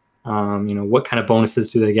 What kind of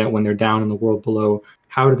bonuses do they get when they're down in the world below?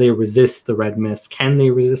 How do they resist the red mist? Can they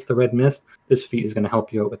resist the red mist? This feat is going to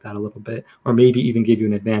help you out with that a little bit, or maybe even give you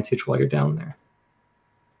an advantage while you're down there.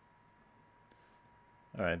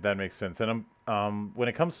 All right, that makes sense. And when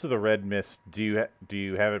it comes to the red mist, do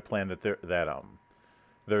you have it planned that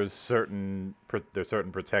there's certain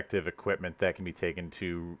protective equipment that can be taken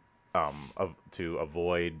to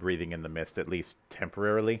avoid breathing in the mist, at least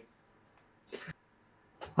temporarily?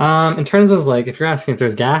 In terms of, like, if you're asking if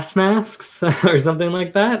there's gas masks or something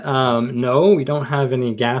like that, no, we don't have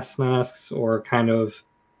any gas masks or kind of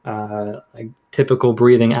like typical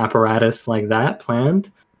breathing apparatus like that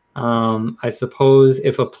planned. I suppose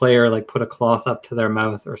if a player like put a cloth up to their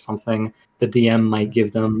mouth or something, the DM might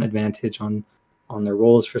give them advantage on their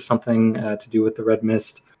rolls for something to do with the red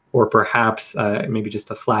mist, or perhaps maybe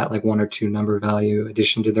just a flat like 1 or 2 number value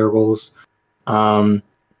addition to their rolls.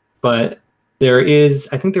 But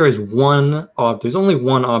I think there is there's only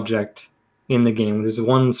one object in the game. There's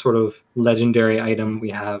one sort of legendary item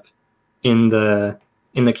we have in the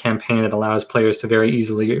campaign that allows players to very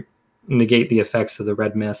easily negate the effects of the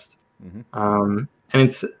red mist. And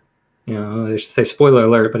it's, I should say spoiler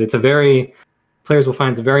alert, but players will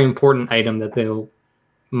find it's a very important item that they'll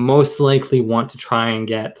most likely want to try and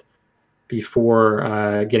get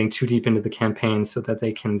before getting too deep into the campaign, so that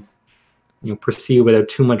they can proceed without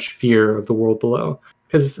too much fear of the world below.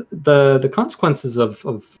 Because the consequences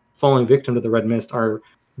of falling victim to the red mist are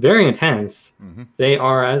very intense. They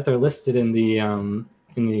are, as they're listed in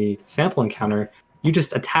the sample encounter, you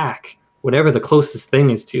just attack whatever the closest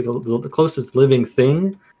thing is to you. The closest living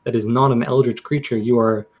thing that is not an eldritch creature, you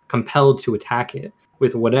are compelled to attack it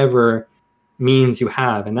with whatever means you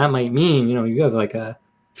have. And that might mean, you have like a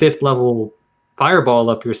 5th level fireball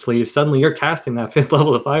up your sleeve. Suddenly you're casting that 5th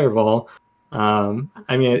level of fireball.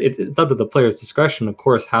 It's up to the player's discretion, of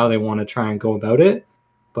course, how they want to try and go about it.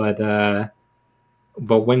 but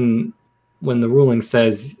when the ruling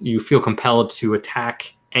says you feel compelled to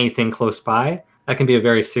attack anything close by, that can be a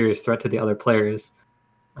very serious threat to the other players.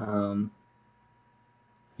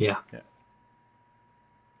 Yeah.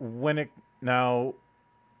 When it now,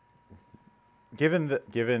 given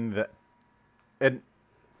that, and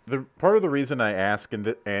the part of the reason I ask,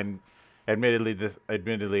 and admittedly,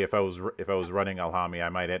 if I was running Alhami, I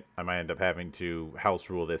might end up having to house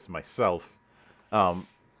rule this myself.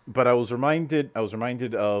 But I was reminded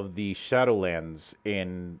of the Shadowlands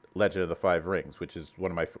in Legend of the Five Rings, which is one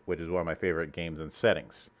of my favorite games and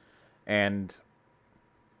settings, and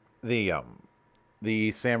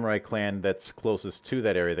the samurai clan that's closest to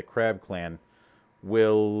that area, the Crab clan,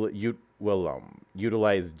 will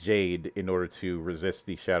utilize Jade in order to resist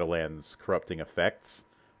the Shadowlands' corrupting effects,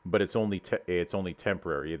 but it's only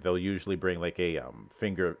temporary. They'll usually bring like a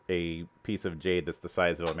piece of jade that's the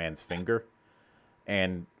size of a man's finger,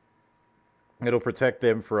 and it'll protect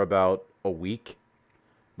them for about a week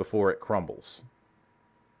before it crumbles.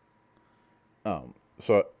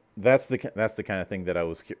 So that's the kind of thing that I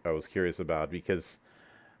was curious about, because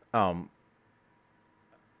do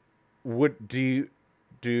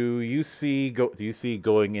you see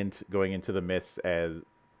going into the mist as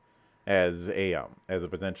a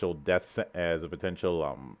potential death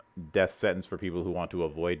sentence for people who want to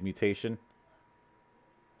avoid mutation?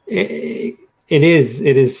 It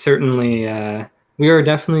is certainly, we are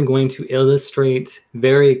definitely going to illustrate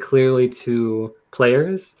very clearly to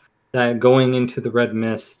players that going into the red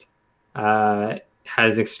mist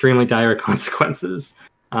has extremely dire consequences.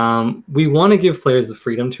 We want to give players the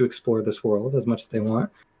freedom to explore this world as much as they want,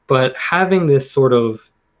 but having this sort of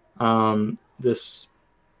this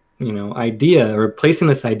idea, or placing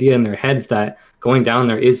this idea in their heads that going down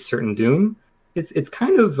there is certain doom, it's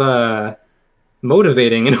kind of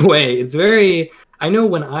motivating in a way. It's very, I know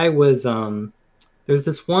when I was there's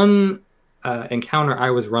this one encounter I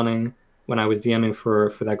was running when I was DMing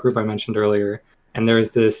for that group I mentioned earlier, and there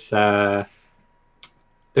was this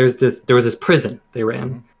prison they were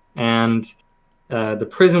in, and the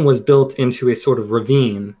prison was built into a sort of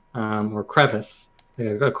ravine or crevice,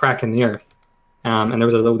 a crack in the earth, and there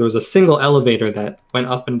was a single elevator that went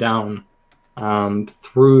up and down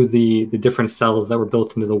through the different cells that were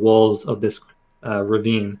built into the walls of this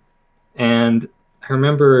ravine. And I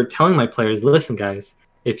remember telling my players, listen guys,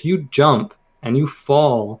 if you jump and you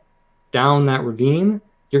fall down that ravine,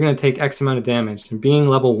 you're going to take X amount of damage, and being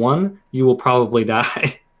level 1, you will probably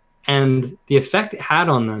die. And the effect it had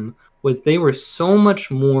on them was they were so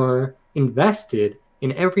much more invested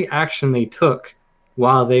in every action they took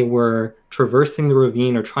while they were traversing the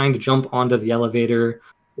ravine or trying to jump onto the elevator,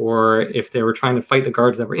 or if they were trying to fight the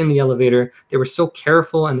guards that were in the elevator. They were so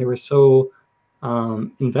careful, and they were so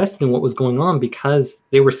invested in what was going on because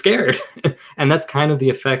they were scared. And that's kind of the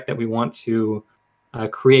effect that we want to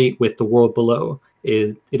create with the world below.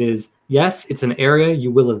 It is, yes, it's an area, you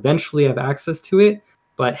will eventually have access to it,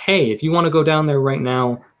 but hey, if you want to go down there right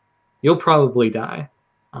now, you'll probably die.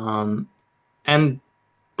 And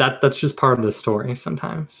that's just part of the story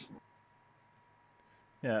sometimes.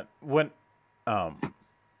 Yeah.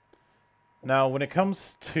 Now when it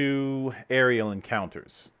comes to aerial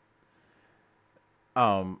encounters,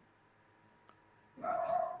 I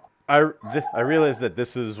realize that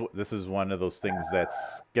this is one of those things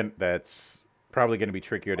that's probably going to be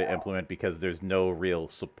trickier to implement because there's no real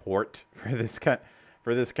support for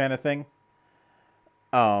this kind of thing.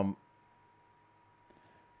 How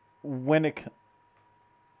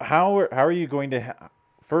are you going to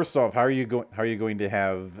first off, how are you going to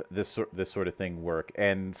have this sort of thing work?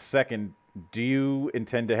 And second, do you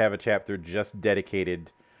intend to have a chapter just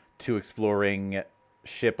dedicated to exploring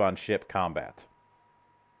ship-on-ship combat?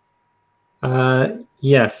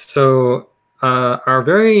 Yes. So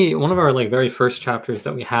one of our very first chapters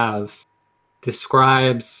that we have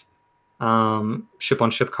describes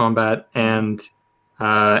ship-on-ship combat and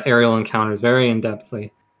aerial encounters very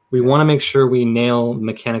in-depthly. We want to make sure we nail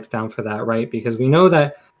mechanics down for that, right? Because we know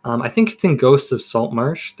that I think it's in Ghosts of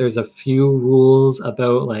Saltmarsh. There's a few rules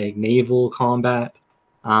about naval combat,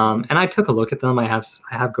 and I took a look at them. I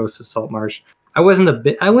have Ghosts of Saltmarsh. I wasn't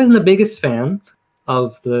the biggest fan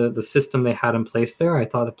of the system they had in place there. I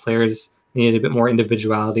thought the players needed a bit more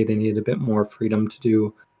individuality. They needed a bit more freedom to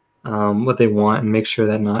do what they want and make sure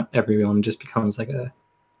that not everyone just becomes like a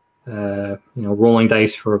rolling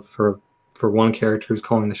dice for one character who's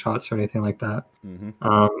calling the shots or anything like that.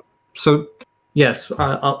 Mm-hmm. So yes,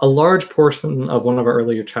 a large portion of one of our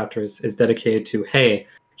earlier chapters is dedicated to, hey,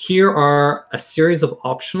 here are a series of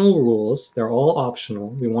optional rules. They're all optional.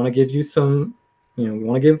 We want to give you some, we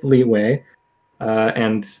want to give leeway.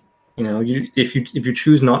 and if you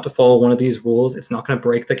choose not to follow one of these rules, it's not going to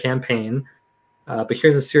break the campaign. But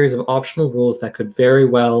here's a series of optional rules that could very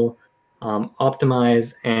well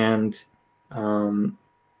optimize and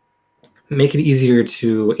make it easier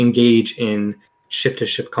to engage in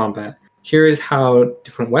ship-to-ship combat. Here is how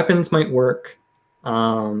different weapons might work.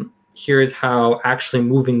 Here is how actually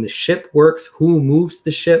moving the ship works. Who moves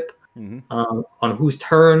the ship? On whose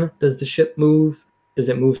turn does the ship move? Does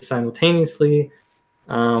it move simultaneously?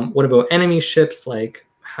 What about enemy ships? Like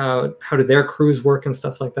how do their crews work and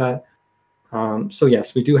stuff like that? So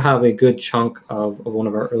yes, we do have a good chunk of one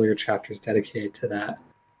of our earlier chapters dedicated to that.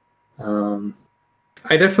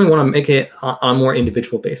 I definitely want to make it on a more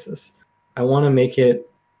individual basis. I want to make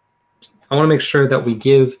sure that we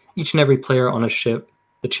give each and every player on a ship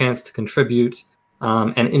the chance to contribute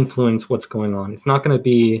and influence what's going on. It's not going to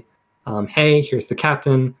be, hey, here's the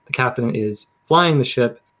captain. The captain is flying the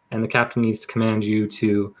ship, and the captain needs to command you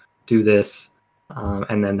to do this,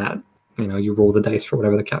 and then that you roll the dice for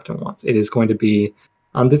whatever the captain wants. It is going to be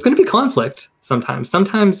there's going to be conflict sometimes.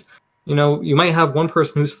 Sometimes you might have one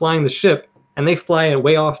person who's flying the ship, and they fly it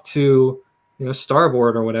way off to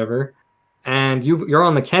starboard or whatever, and you're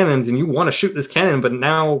on the cannons and you want to shoot this cannon, but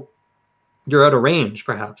now you're out of range,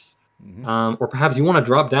 perhaps. Or perhaps you want to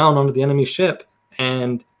drop down onto the enemy ship,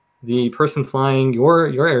 and the person flying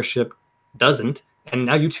your airship doesn't, and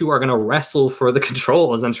now you two are going to wrestle for the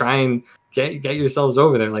controls and try and get yourselves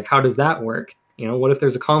over there. Like, how does that work? What if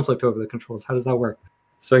there's a conflict over the controls? How does that work?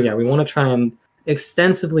 So yeah, we want to try and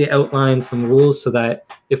extensively outline some rules so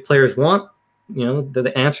that if players want,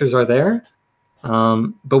 the answers are there.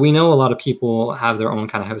 But we know a lot of people have their own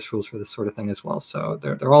kind of house rules for this sort of thing as well. So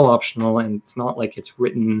they're all optional, and it's not like it's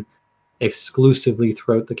written exclusively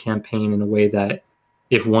throughout the campaign in a way that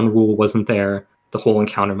if one rule wasn't there, the whole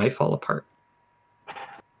encounter might fall apart.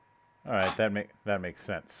 All right, that makes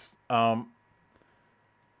sense.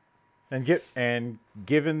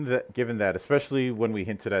 Given that, especially when we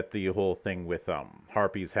hinted at the whole thing with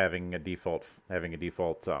harpies having a default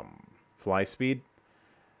fly speed,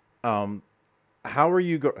 how are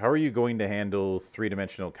you going to handle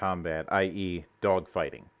three-dimensional combat, i.e.,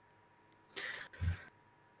 dogfighting?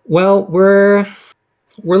 Well, we're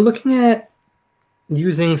looking at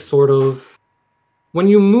using sort of, when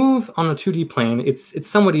you move on a 2D plane, it's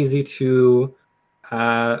somewhat easy to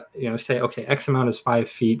say, okay, X amount is 5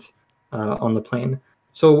 feet on the plane.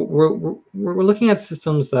 So we're looking at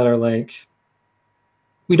systems that are like,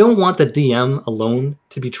 we don't want the DM alone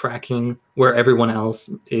to be tracking where everyone else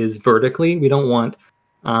is vertically. We don't want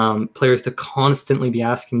players to constantly be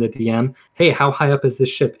asking the DM, hey, how high up is this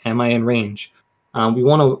ship? Am I in range? We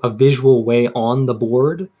want a visual way on the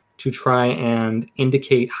board to try and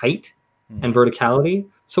indicate height and verticality.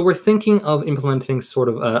 So we're thinking of implementing sort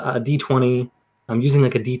of a D20, using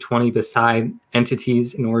like a D20 beside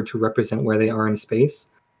entities in order to represent where they are in space,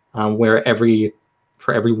 where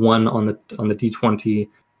for every one on the D20,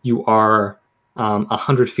 you are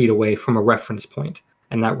 100 feet away from a reference point,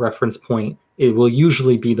 and that reference point, it will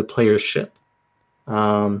usually be the player's ship.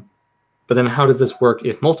 But then how does this work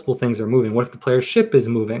if multiple things are moving? What if the player's ship is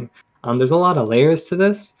moving? There's a lot of layers to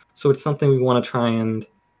this, so it's something we want to try and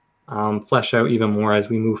flesh out even more as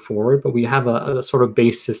we move forward. But we have a sort of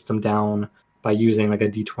base system down by using like a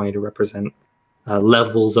D20 to represent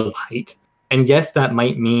levels of height. And yes, that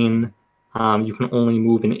might mean you can only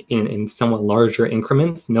move in somewhat larger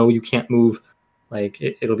increments. No, you can't move, like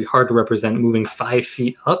it'll be hard to represent moving 5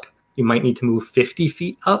 feet up. You might need to move 50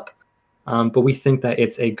 feet up. But we think that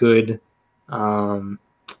it's a good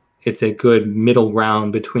middle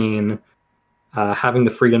ground between having the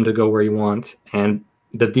freedom to go where you want and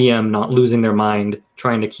the DM not losing their mind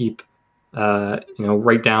trying to keep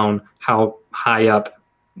write down how high up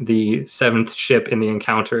the 7th ship in the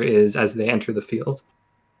encounter is as they enter the field.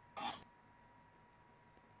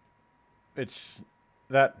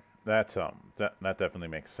 That definitely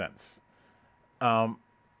makes sense. And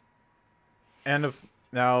if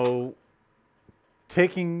now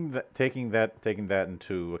taking that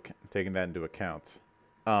into account,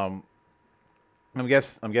 I'm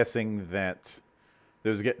guessing that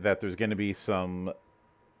there's going to be some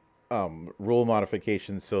rule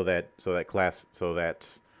modifications so that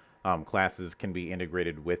classes can be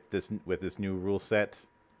integrated with this new rule set.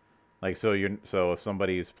 Like so if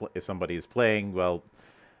somebody is playing, well,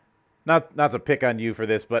 not to pick on you for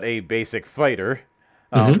this, but a basic fighter,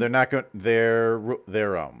 they're not going they're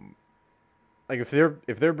like if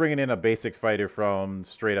they're bringing in a basic fighter from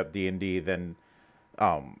straight up D&D, then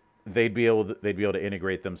they'd be able to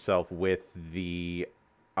integrate themselves with the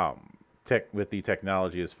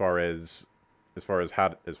technology as far as as far as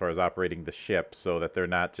operating the ship, so that they're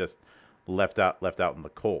not just left out in the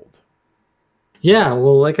cold. Yeah,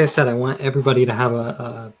 well, like I said, I want everybody to have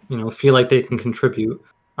a feel like they can contribute.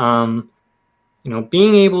 Um,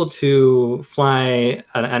 being able to fly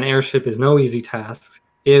an airship is no easy task.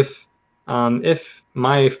 If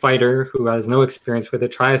my fighter, who has no experience with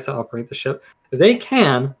it, tries to operate the ship, they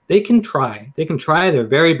can try their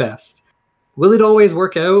very best. Will it always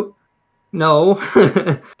work out? No,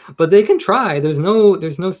 but they can try. There's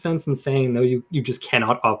no sense in saying no. You just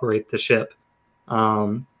cannot operate the ship.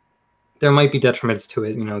 Um, there might be detriments to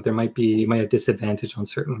it. There might be you might have disadvantage on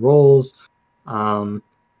certain roles,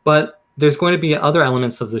 but there's going to be other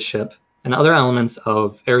elements of the ship and other elements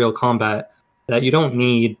of aerial combat that you don't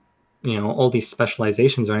need, all these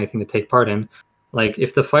specializations or anything to take part in. Like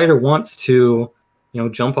if the fighter wants to,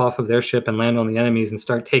 jump off of their ship and land on the enemies and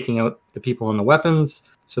start taking out the people and the weapons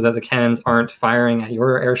so that the cannons aren't firing at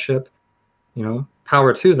your airship,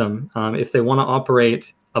 power to them. If they want to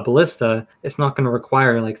operate a ballista, it's not going to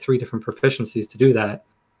require like 3 different proficiencies to do that.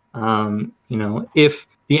 If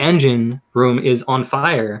the engine room is on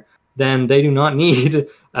fire, then they do not need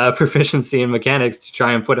proficiency in mechanics to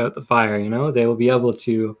try and put out the fire. They will be able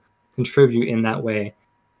to contribute in that way.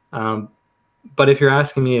 But if you're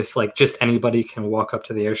asking me if like just anybody can walk up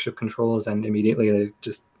to the airship controls and immediately they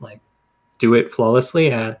just like do it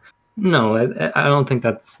flawlessly, no, I don't think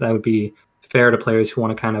that would be fair to players who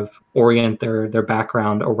want to kind of orient their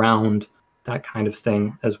background around that kind of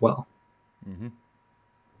thing as well. Mm-hmm.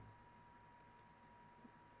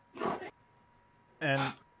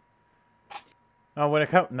 And when it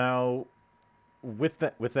comes now, with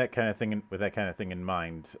that kind of thing in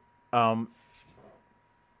mind,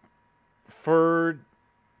 for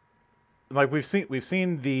like we've seen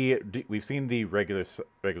the regular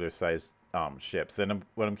sized ships, and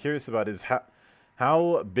what I'm curious about is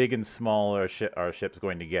how big and small are ships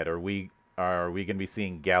going to get? Are we going to be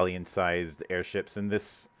seeing galleon-sized airships in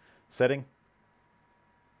this setting?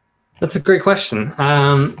 That's a great question.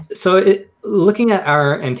 So looking at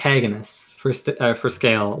our antagonists for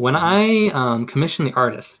scale, when I commissioned the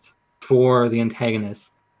artist for the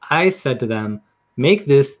antagonist, I said to them, make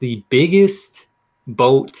this the biggest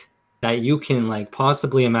boat that you can like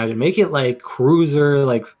possibly imagine. Make it like cruiser,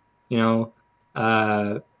 like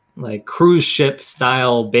like cruise ship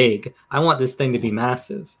style big. I want this thing to be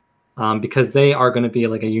massive, because they are going to be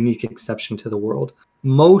like a unique exception to the world.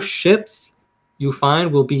 Most ships you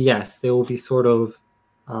find will be, yes, they will be sort of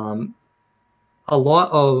a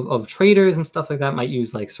lot of traders and stuff like that might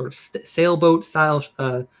use like sort of sailboat style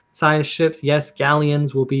size ships. Yes,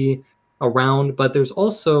 galleons will be around, but there's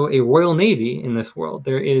also a Royal Navy in this world.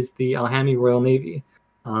 There is the Alhami Royal Navy.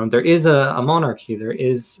 There is a monarchy. There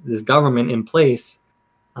is this government in place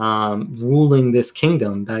ruling this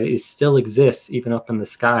kingdom that still exists even up in the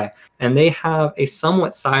sky. And they have a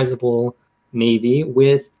somewhat sizable navy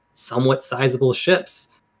with somewhat sizable ships.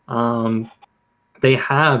 They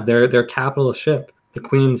have their capital ship, the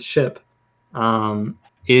Queen's ship,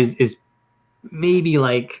 is maybe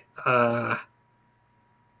like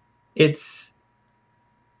it's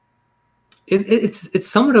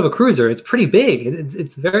somewhat of a cruiser. It's pretty big.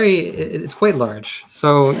 It's quite large.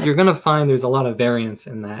 So you're gonna find there's a lot of variance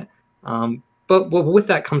in that. But with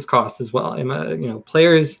that comes cost as well.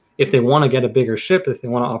 Players, if they want to get a bigger ship, if they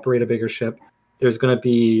want to operate a bigger ship, there's going to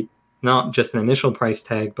be not just an initial price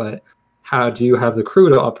tag, but how do you have the crew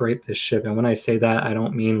to operate this ship? And when I say that, I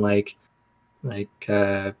don't mean like do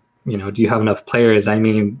you have enough players? I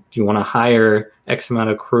mean, do you want to hire X amount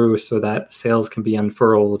of crew so that sails can be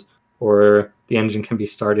unfurled, or the engine can be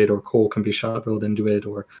started, or coal can be shoveled into it,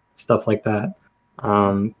 or stuff like that.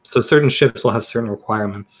 So certain ships will have certain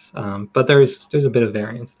requirements, but there's a bit of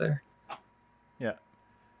variance there. Yeah.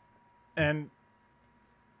 And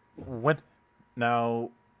with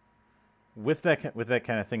that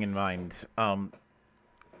kind of thing in mind,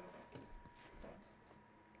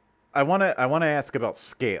 I want to ask about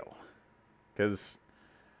scale, because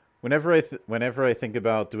whenever I think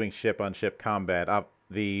about doing ship on ship combat,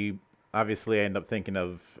 obviously I end up thinking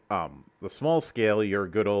of the small scale, your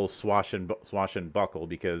good old swash and buckle,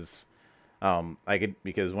 because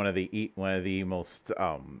because one of the most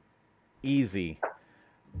easy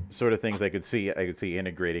sort of things I could see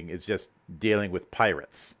integrating is just dealing with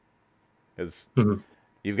pirates, because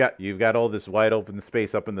you've got all this wide open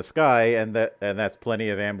space up in the sky, and that's plenty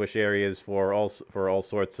of ambush areas for all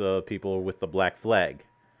sorts of people with the black flag.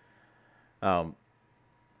 But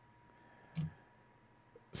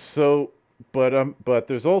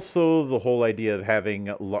there's also the whole idea of having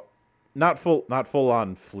not full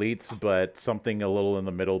on fleets, but something a little in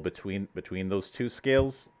the middle between those two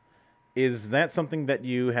scales. Is that something that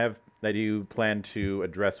you plan to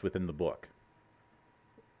address within the book,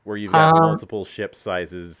 where you've got multiple ship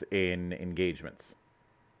sizes in engagements?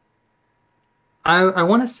 I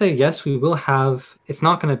want to say yes, we will have. It's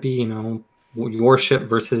not going to be, your ship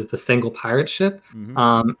versus the single pirate ship.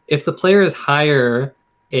 If the players hire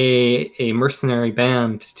a mercenary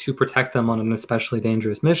band to protect them on an especially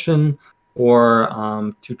dangerous mission,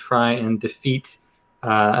 or to try and defeat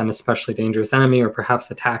an especially dangerous enemy, or perhaps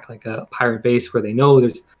attack like a pirate base where they know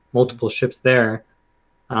there's multiple ships there,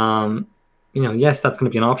 yes, that's going to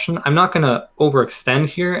be an option. I'm not going to overextend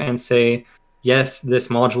here and say, yes, this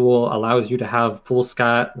module allows you to have full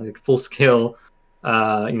scale,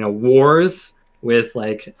 wars with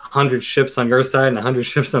like 100 ships on your side and 100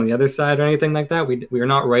 ships on the other side or anything like that. We are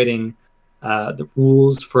not writing the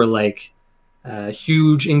rules for like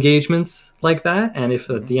huge engagements like that. And if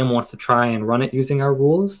a DM wants to try and run it using our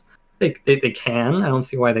rules, they can. I don't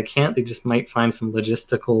see why they can't. They just might find some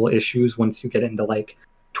logistical issues once you get into like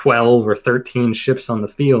 12 or 13 ships on the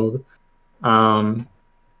field. But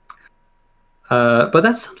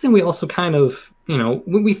that's something we also kind of,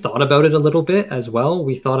 we thought about it a little bit as well.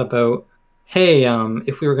 We thought about, hey,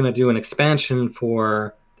 if we were going to do an expansion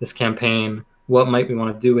for this campaign, what might we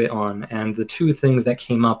want to do it on? And the two things that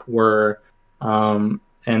came up were an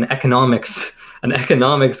economics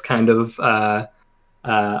kind of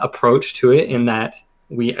approach to it, in that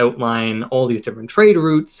we outline all these different trade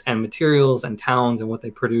routes and materials and towns and what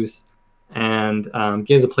they produce, and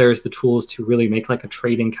give the players the tools to really make like a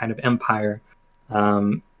trading kind of empire.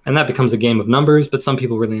 And that becomes a game of numbers, but some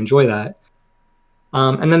people really enjoy that.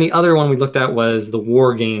 And then the other one we looked at was the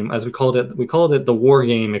war game, as we called it. We called it the war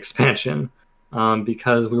game expansion,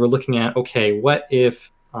 because we were looking at, okay, what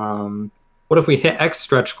if we hit X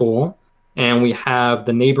stretch goal and we have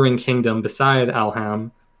the neighboring kingdom beside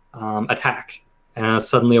Alham attack, and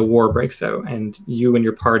suddenly a war breaks out, and you and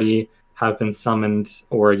your party have been summoned,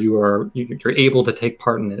 or you're able to take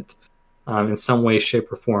part in it in some way,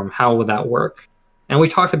 shape, or form. How would that work? And we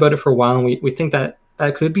talked about it for a while, and we think that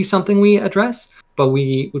could be something we address, but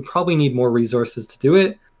we would probably need more resources to do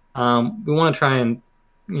it. We want to try and,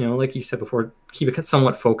 like you said before, keep it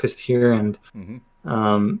somewhat focused here, and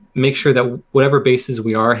make sure that whatever bases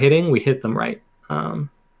we are hitting, we hit them right. Yeah.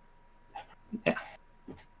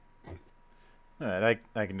 All right,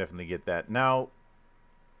 I can definitely get that. Now,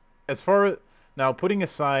 putting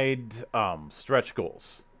aside stretch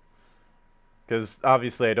goals, because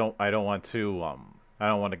obviously I don't want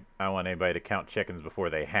anybody to count chickens before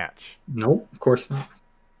they hatch. Nope, of course not.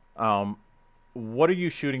 What are you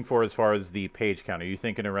shooting for as far as the page count? Are you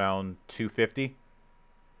thinking around 250?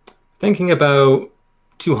 Thinking about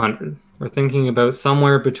 200. We're thinking about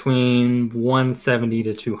somewhere between 170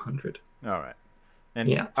 to 200. All right. And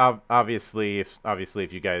yeah, obviously, if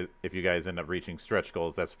you guys end up reaching stretch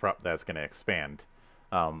goals, that's going to expand.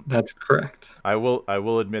 That's correct. I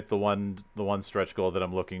will admit the one stretch goal that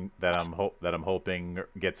I'm hoping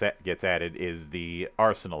gets added is the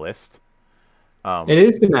Arsenalist. It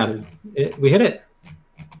has been added. We hit it.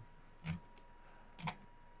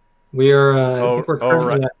 We are. I think we're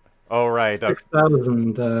currently at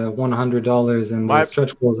 $6,100, and the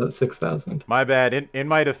stretch goal is at 6,000. My bad. In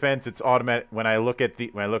my defense, it's automatic. When I look at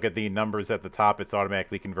the numbers at the top, it's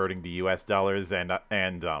automatically converting to U.S. dollars, and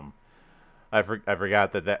I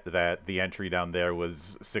forgot that the entry down there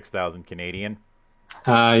was 6,000 Canadian.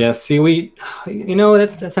 Yeah. See,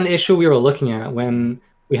 that's an issue we were looking at when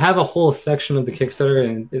we have a whole section of the Kickstarter,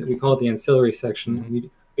 and we call it the ancillary section.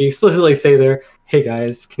 We explicitly say there, hey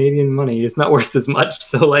guys, Canadian money is not worth as much,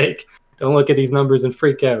 so like, don't look at these numbers and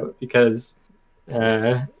freak out, because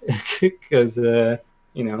the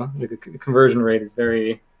conversion rate is could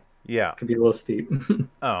be a little steep.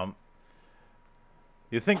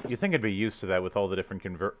 You think I'd be used to that with all the different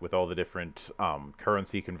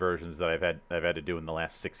currency conversions that I've had to do in the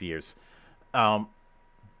last 6 years,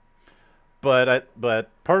 but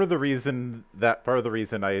part of the reason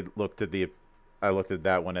I looked at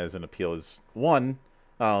that one as an appeal is, one,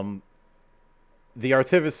 the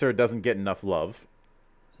Artificer doesn't get enough love.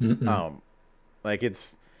 I'm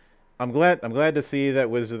glad to see that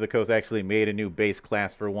Wizards of the Coast actually made a new base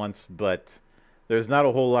class for once, but there's not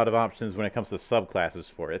a whole lot of options when it comes to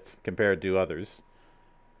subclasses for it compared to others.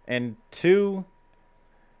 And two,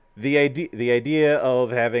 the idea of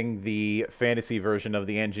having the fantasy version of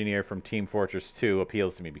the engineer from Team Fortress 2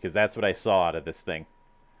 appeals to me, because that's what I saw out of this thing.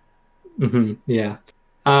 Yeah.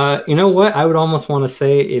 You know what? I would almost want to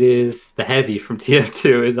say it is the heavy from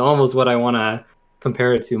TF2 is almost what I want to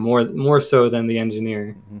compare it to, more so than the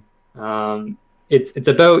engineer. It's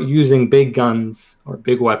about using big guns or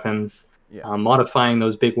big weapons Yeah. modifying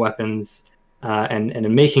those big weapons,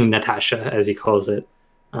 and making Natasha, as he calls it,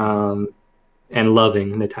 and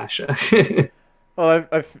loving Natasha. Well,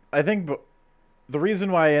 I think the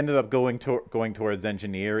reason why I ended up going towards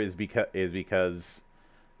engineer is because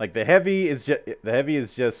like the heavy is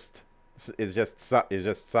just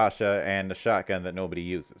Sasha and the shotgun that nobody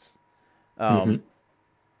uses. Hmm.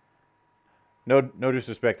 No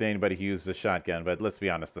disrespect to anybody who uses a shotgun, but let's be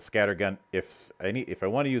honest, the scattergun. If I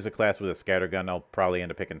want to use a class with a scattergun, I'll probably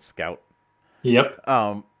end up picking scout. Yep.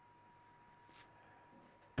 Um,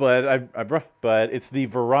 but it's the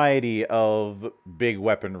variety of big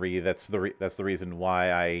weaponry that's the reason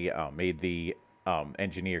why I made the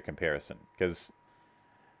engineer comparison because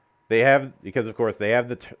of course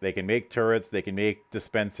they can make turrets, they can make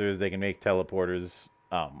dispensers, they can make teleporters,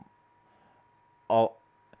 all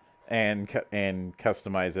and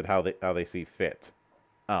customize it how they see fit.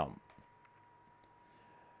 Um,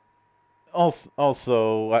 also,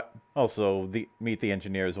 the Meet the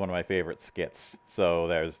Engineer is one of my favorite skits. So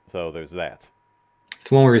there's that. It's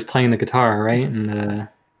the one where he's playing the guitar, right? In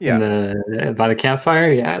Yeah, the by the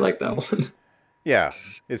campfire. Yeah, I like that one. yeah.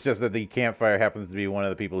 It's just that the campfire happens to be one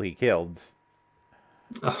of the people he killed.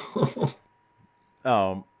 Oh,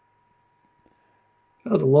 Um,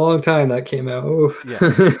 that was a long time that came out. Oh.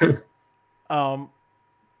 yeah. Um,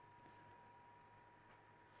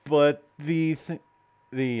 but the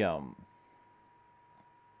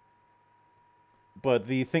but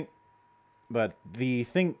the thing but the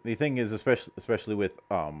thing is especially with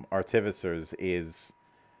artificers is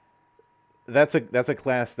that's a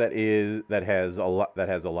class that has a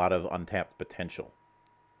lot of untapped potential.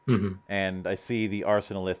 Hmm. And I see the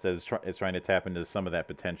arsenalist as trying to tap into some of that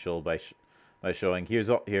potential by showing here's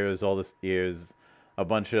a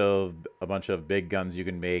bunch of big guns you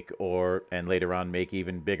can make and later on make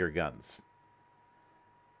even bigger guns.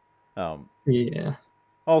 Um, Yeah.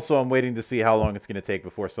 Also, I'm waiting to see how long it's going to take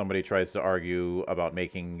before somebody tries to argue about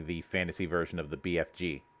making the fantasy version of the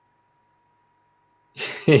BFG.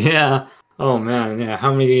 Yeah. Oh man. Yeah.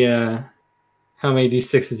 How many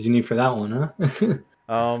D6s do you need for that one, huh?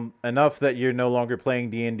 Enough that you're no longer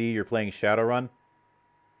playing D&D, you're playing Shadowrun.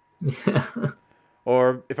 Yeah.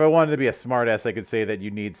 Or if I wanted to be a smartass, I could say that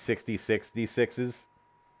you need 66 D6s.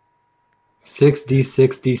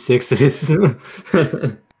 6d6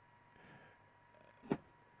 d6s.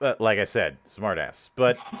 But like I said, smartass.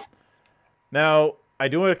 But now I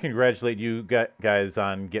do want to congratulate you guys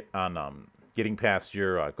on getting past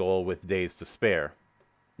your goal with days to spare.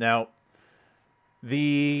 Now,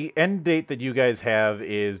 the end date that you guys have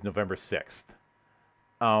is November 6th.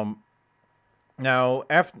 Um, now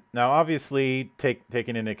obviously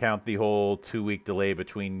taking into account the whole 2 week delay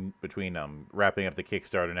between wrapping up the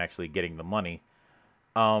Kickstarter and actually getting the money.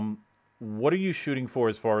 What are you shooting for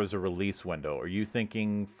as far as a release window? Are you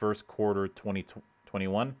thinking first quarter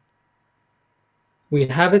 2021? We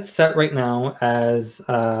have it set right now as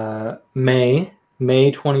May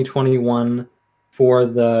 2021 for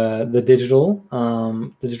the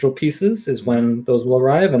digital pieces is when those will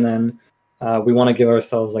arrive, and then we want to give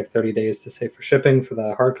ourselves like 30 days to save for shipping for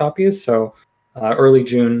the hard copies. So early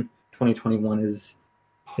June 2021 is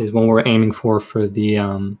when we're aiming for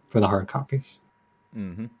the hard copies.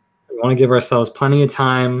 Mm-hmm. We want to give ourselves plenty of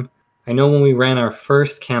time. I know when we ran our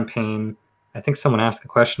first campaign, I think someone asked a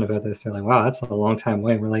question about this. They're like, "Wow, that's a long time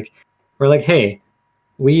away." We're like, "Hey,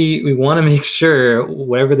 we want to make sure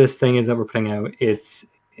whatever this thing is that we're putting out, it's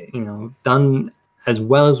done as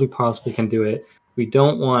well as we possibly can do it. We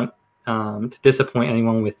don't want to disappoint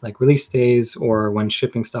anyone with like release days or when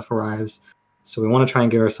shipping stuff arrives. So we want to try and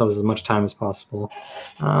give ourselves as much time as possible."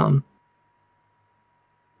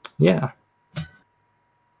 Yeah.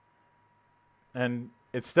 And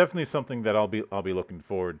it's definitely something that I'll be looking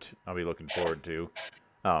forward to,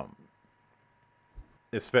 um,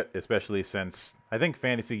 especially since I think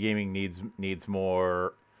fantasy gaming needs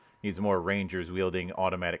more rangers wielding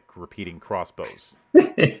automatic repeating crossbows.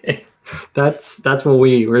 That's what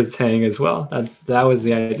we were saying as well. That was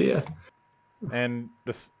the idea. And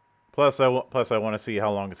plus I want to see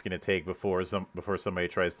how long it's going to take before somebody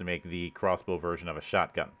tries to make the crossbow version of a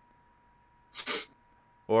shotgun.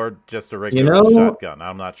 Or just a regular shotgun.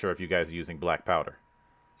 I'm not sure if you guys are using black powder.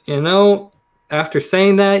 After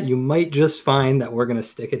saying that, you might just find that we're gonna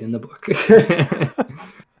stick it in the book.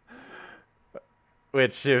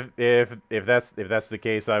 Which, if that's the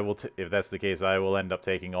case, I will end up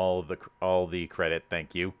taking all the credit.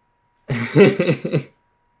 Thank you.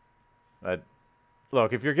 But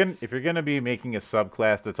look, if you're gonna be making a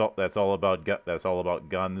subclass that's all about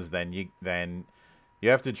guns, then you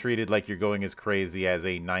have to treat it like you're going as crazy as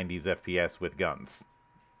a 90s FPS with guns.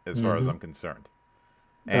 as far as I'm concerned.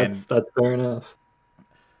 And That's fair enough.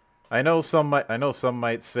 I know some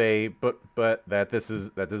might say, but that this is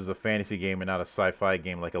a fantasy game and not a sci-fi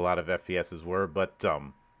game like a lot of FPSs were. But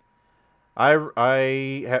I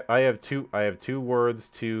have two words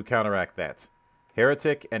to counteract that: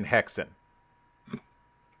 heretic and hexen.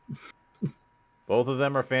 Both of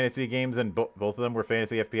them are fantasy games, and both of them were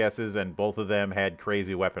fantasy FPSs, and both of them had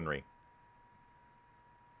crazy weaponry.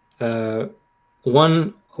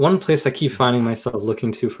 One place I keep finding myself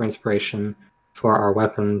looking to for inspiration for our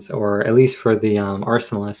weapons, or at least for the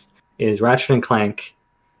Arsenalist, is Ratchet and Clank.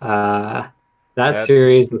 That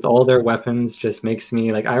series with all their weapons just makes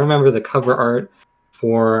me like. I remember the cover art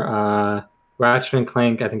for Ratchet and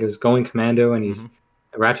Clank. I think it was Going Commando, and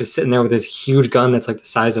Ratchet's sitting there with this huge gun that's like the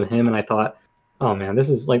size of him, and I thought, oh man, this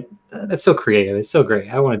is like that's so creative. It's so great.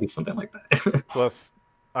 I want to do something like that. Plus,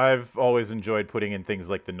 I've always enjoyed putting in things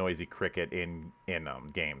like the noisy cricket in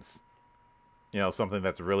games. You know, something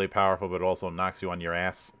that's really powerful but also knocks you on your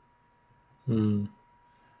ass. But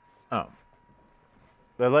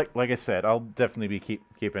like I said, I'll definitely be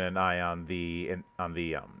keeping an eye on the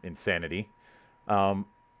insanity.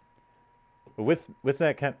 With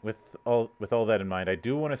all that in mind, I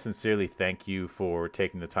do want to sincerely thank you for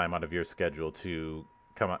taking the time out of your schedule to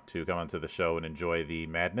come onto the show and enjoy the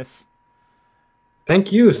madness.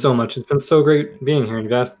 Thank you so much. It's been so great being here.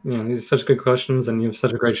 You've asked, these are such good questions, and you have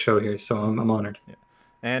such a great show here. So I'm honored. Yeah.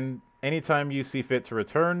 And anytime you see fit to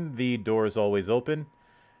return, the door is always open.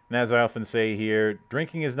 And as I often say here,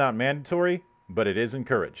 drinking is not mandatory, but it is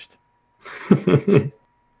encouraged.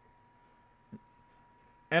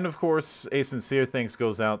 And of course, a sincere thanks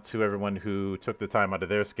goes out to everyone who took the time out of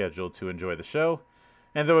their schedule to enjoy the show.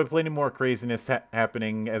 And there will be plenty more craziness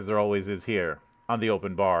happening, as there always is here, on the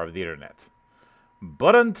open bar of the internet.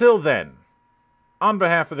 But until then, on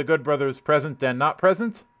behalf of the good brothers present and not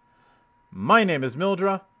present, my name is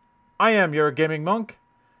Mildra. I am your gaming monk.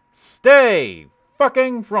 Stay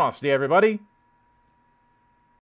fucking frosty, everybody.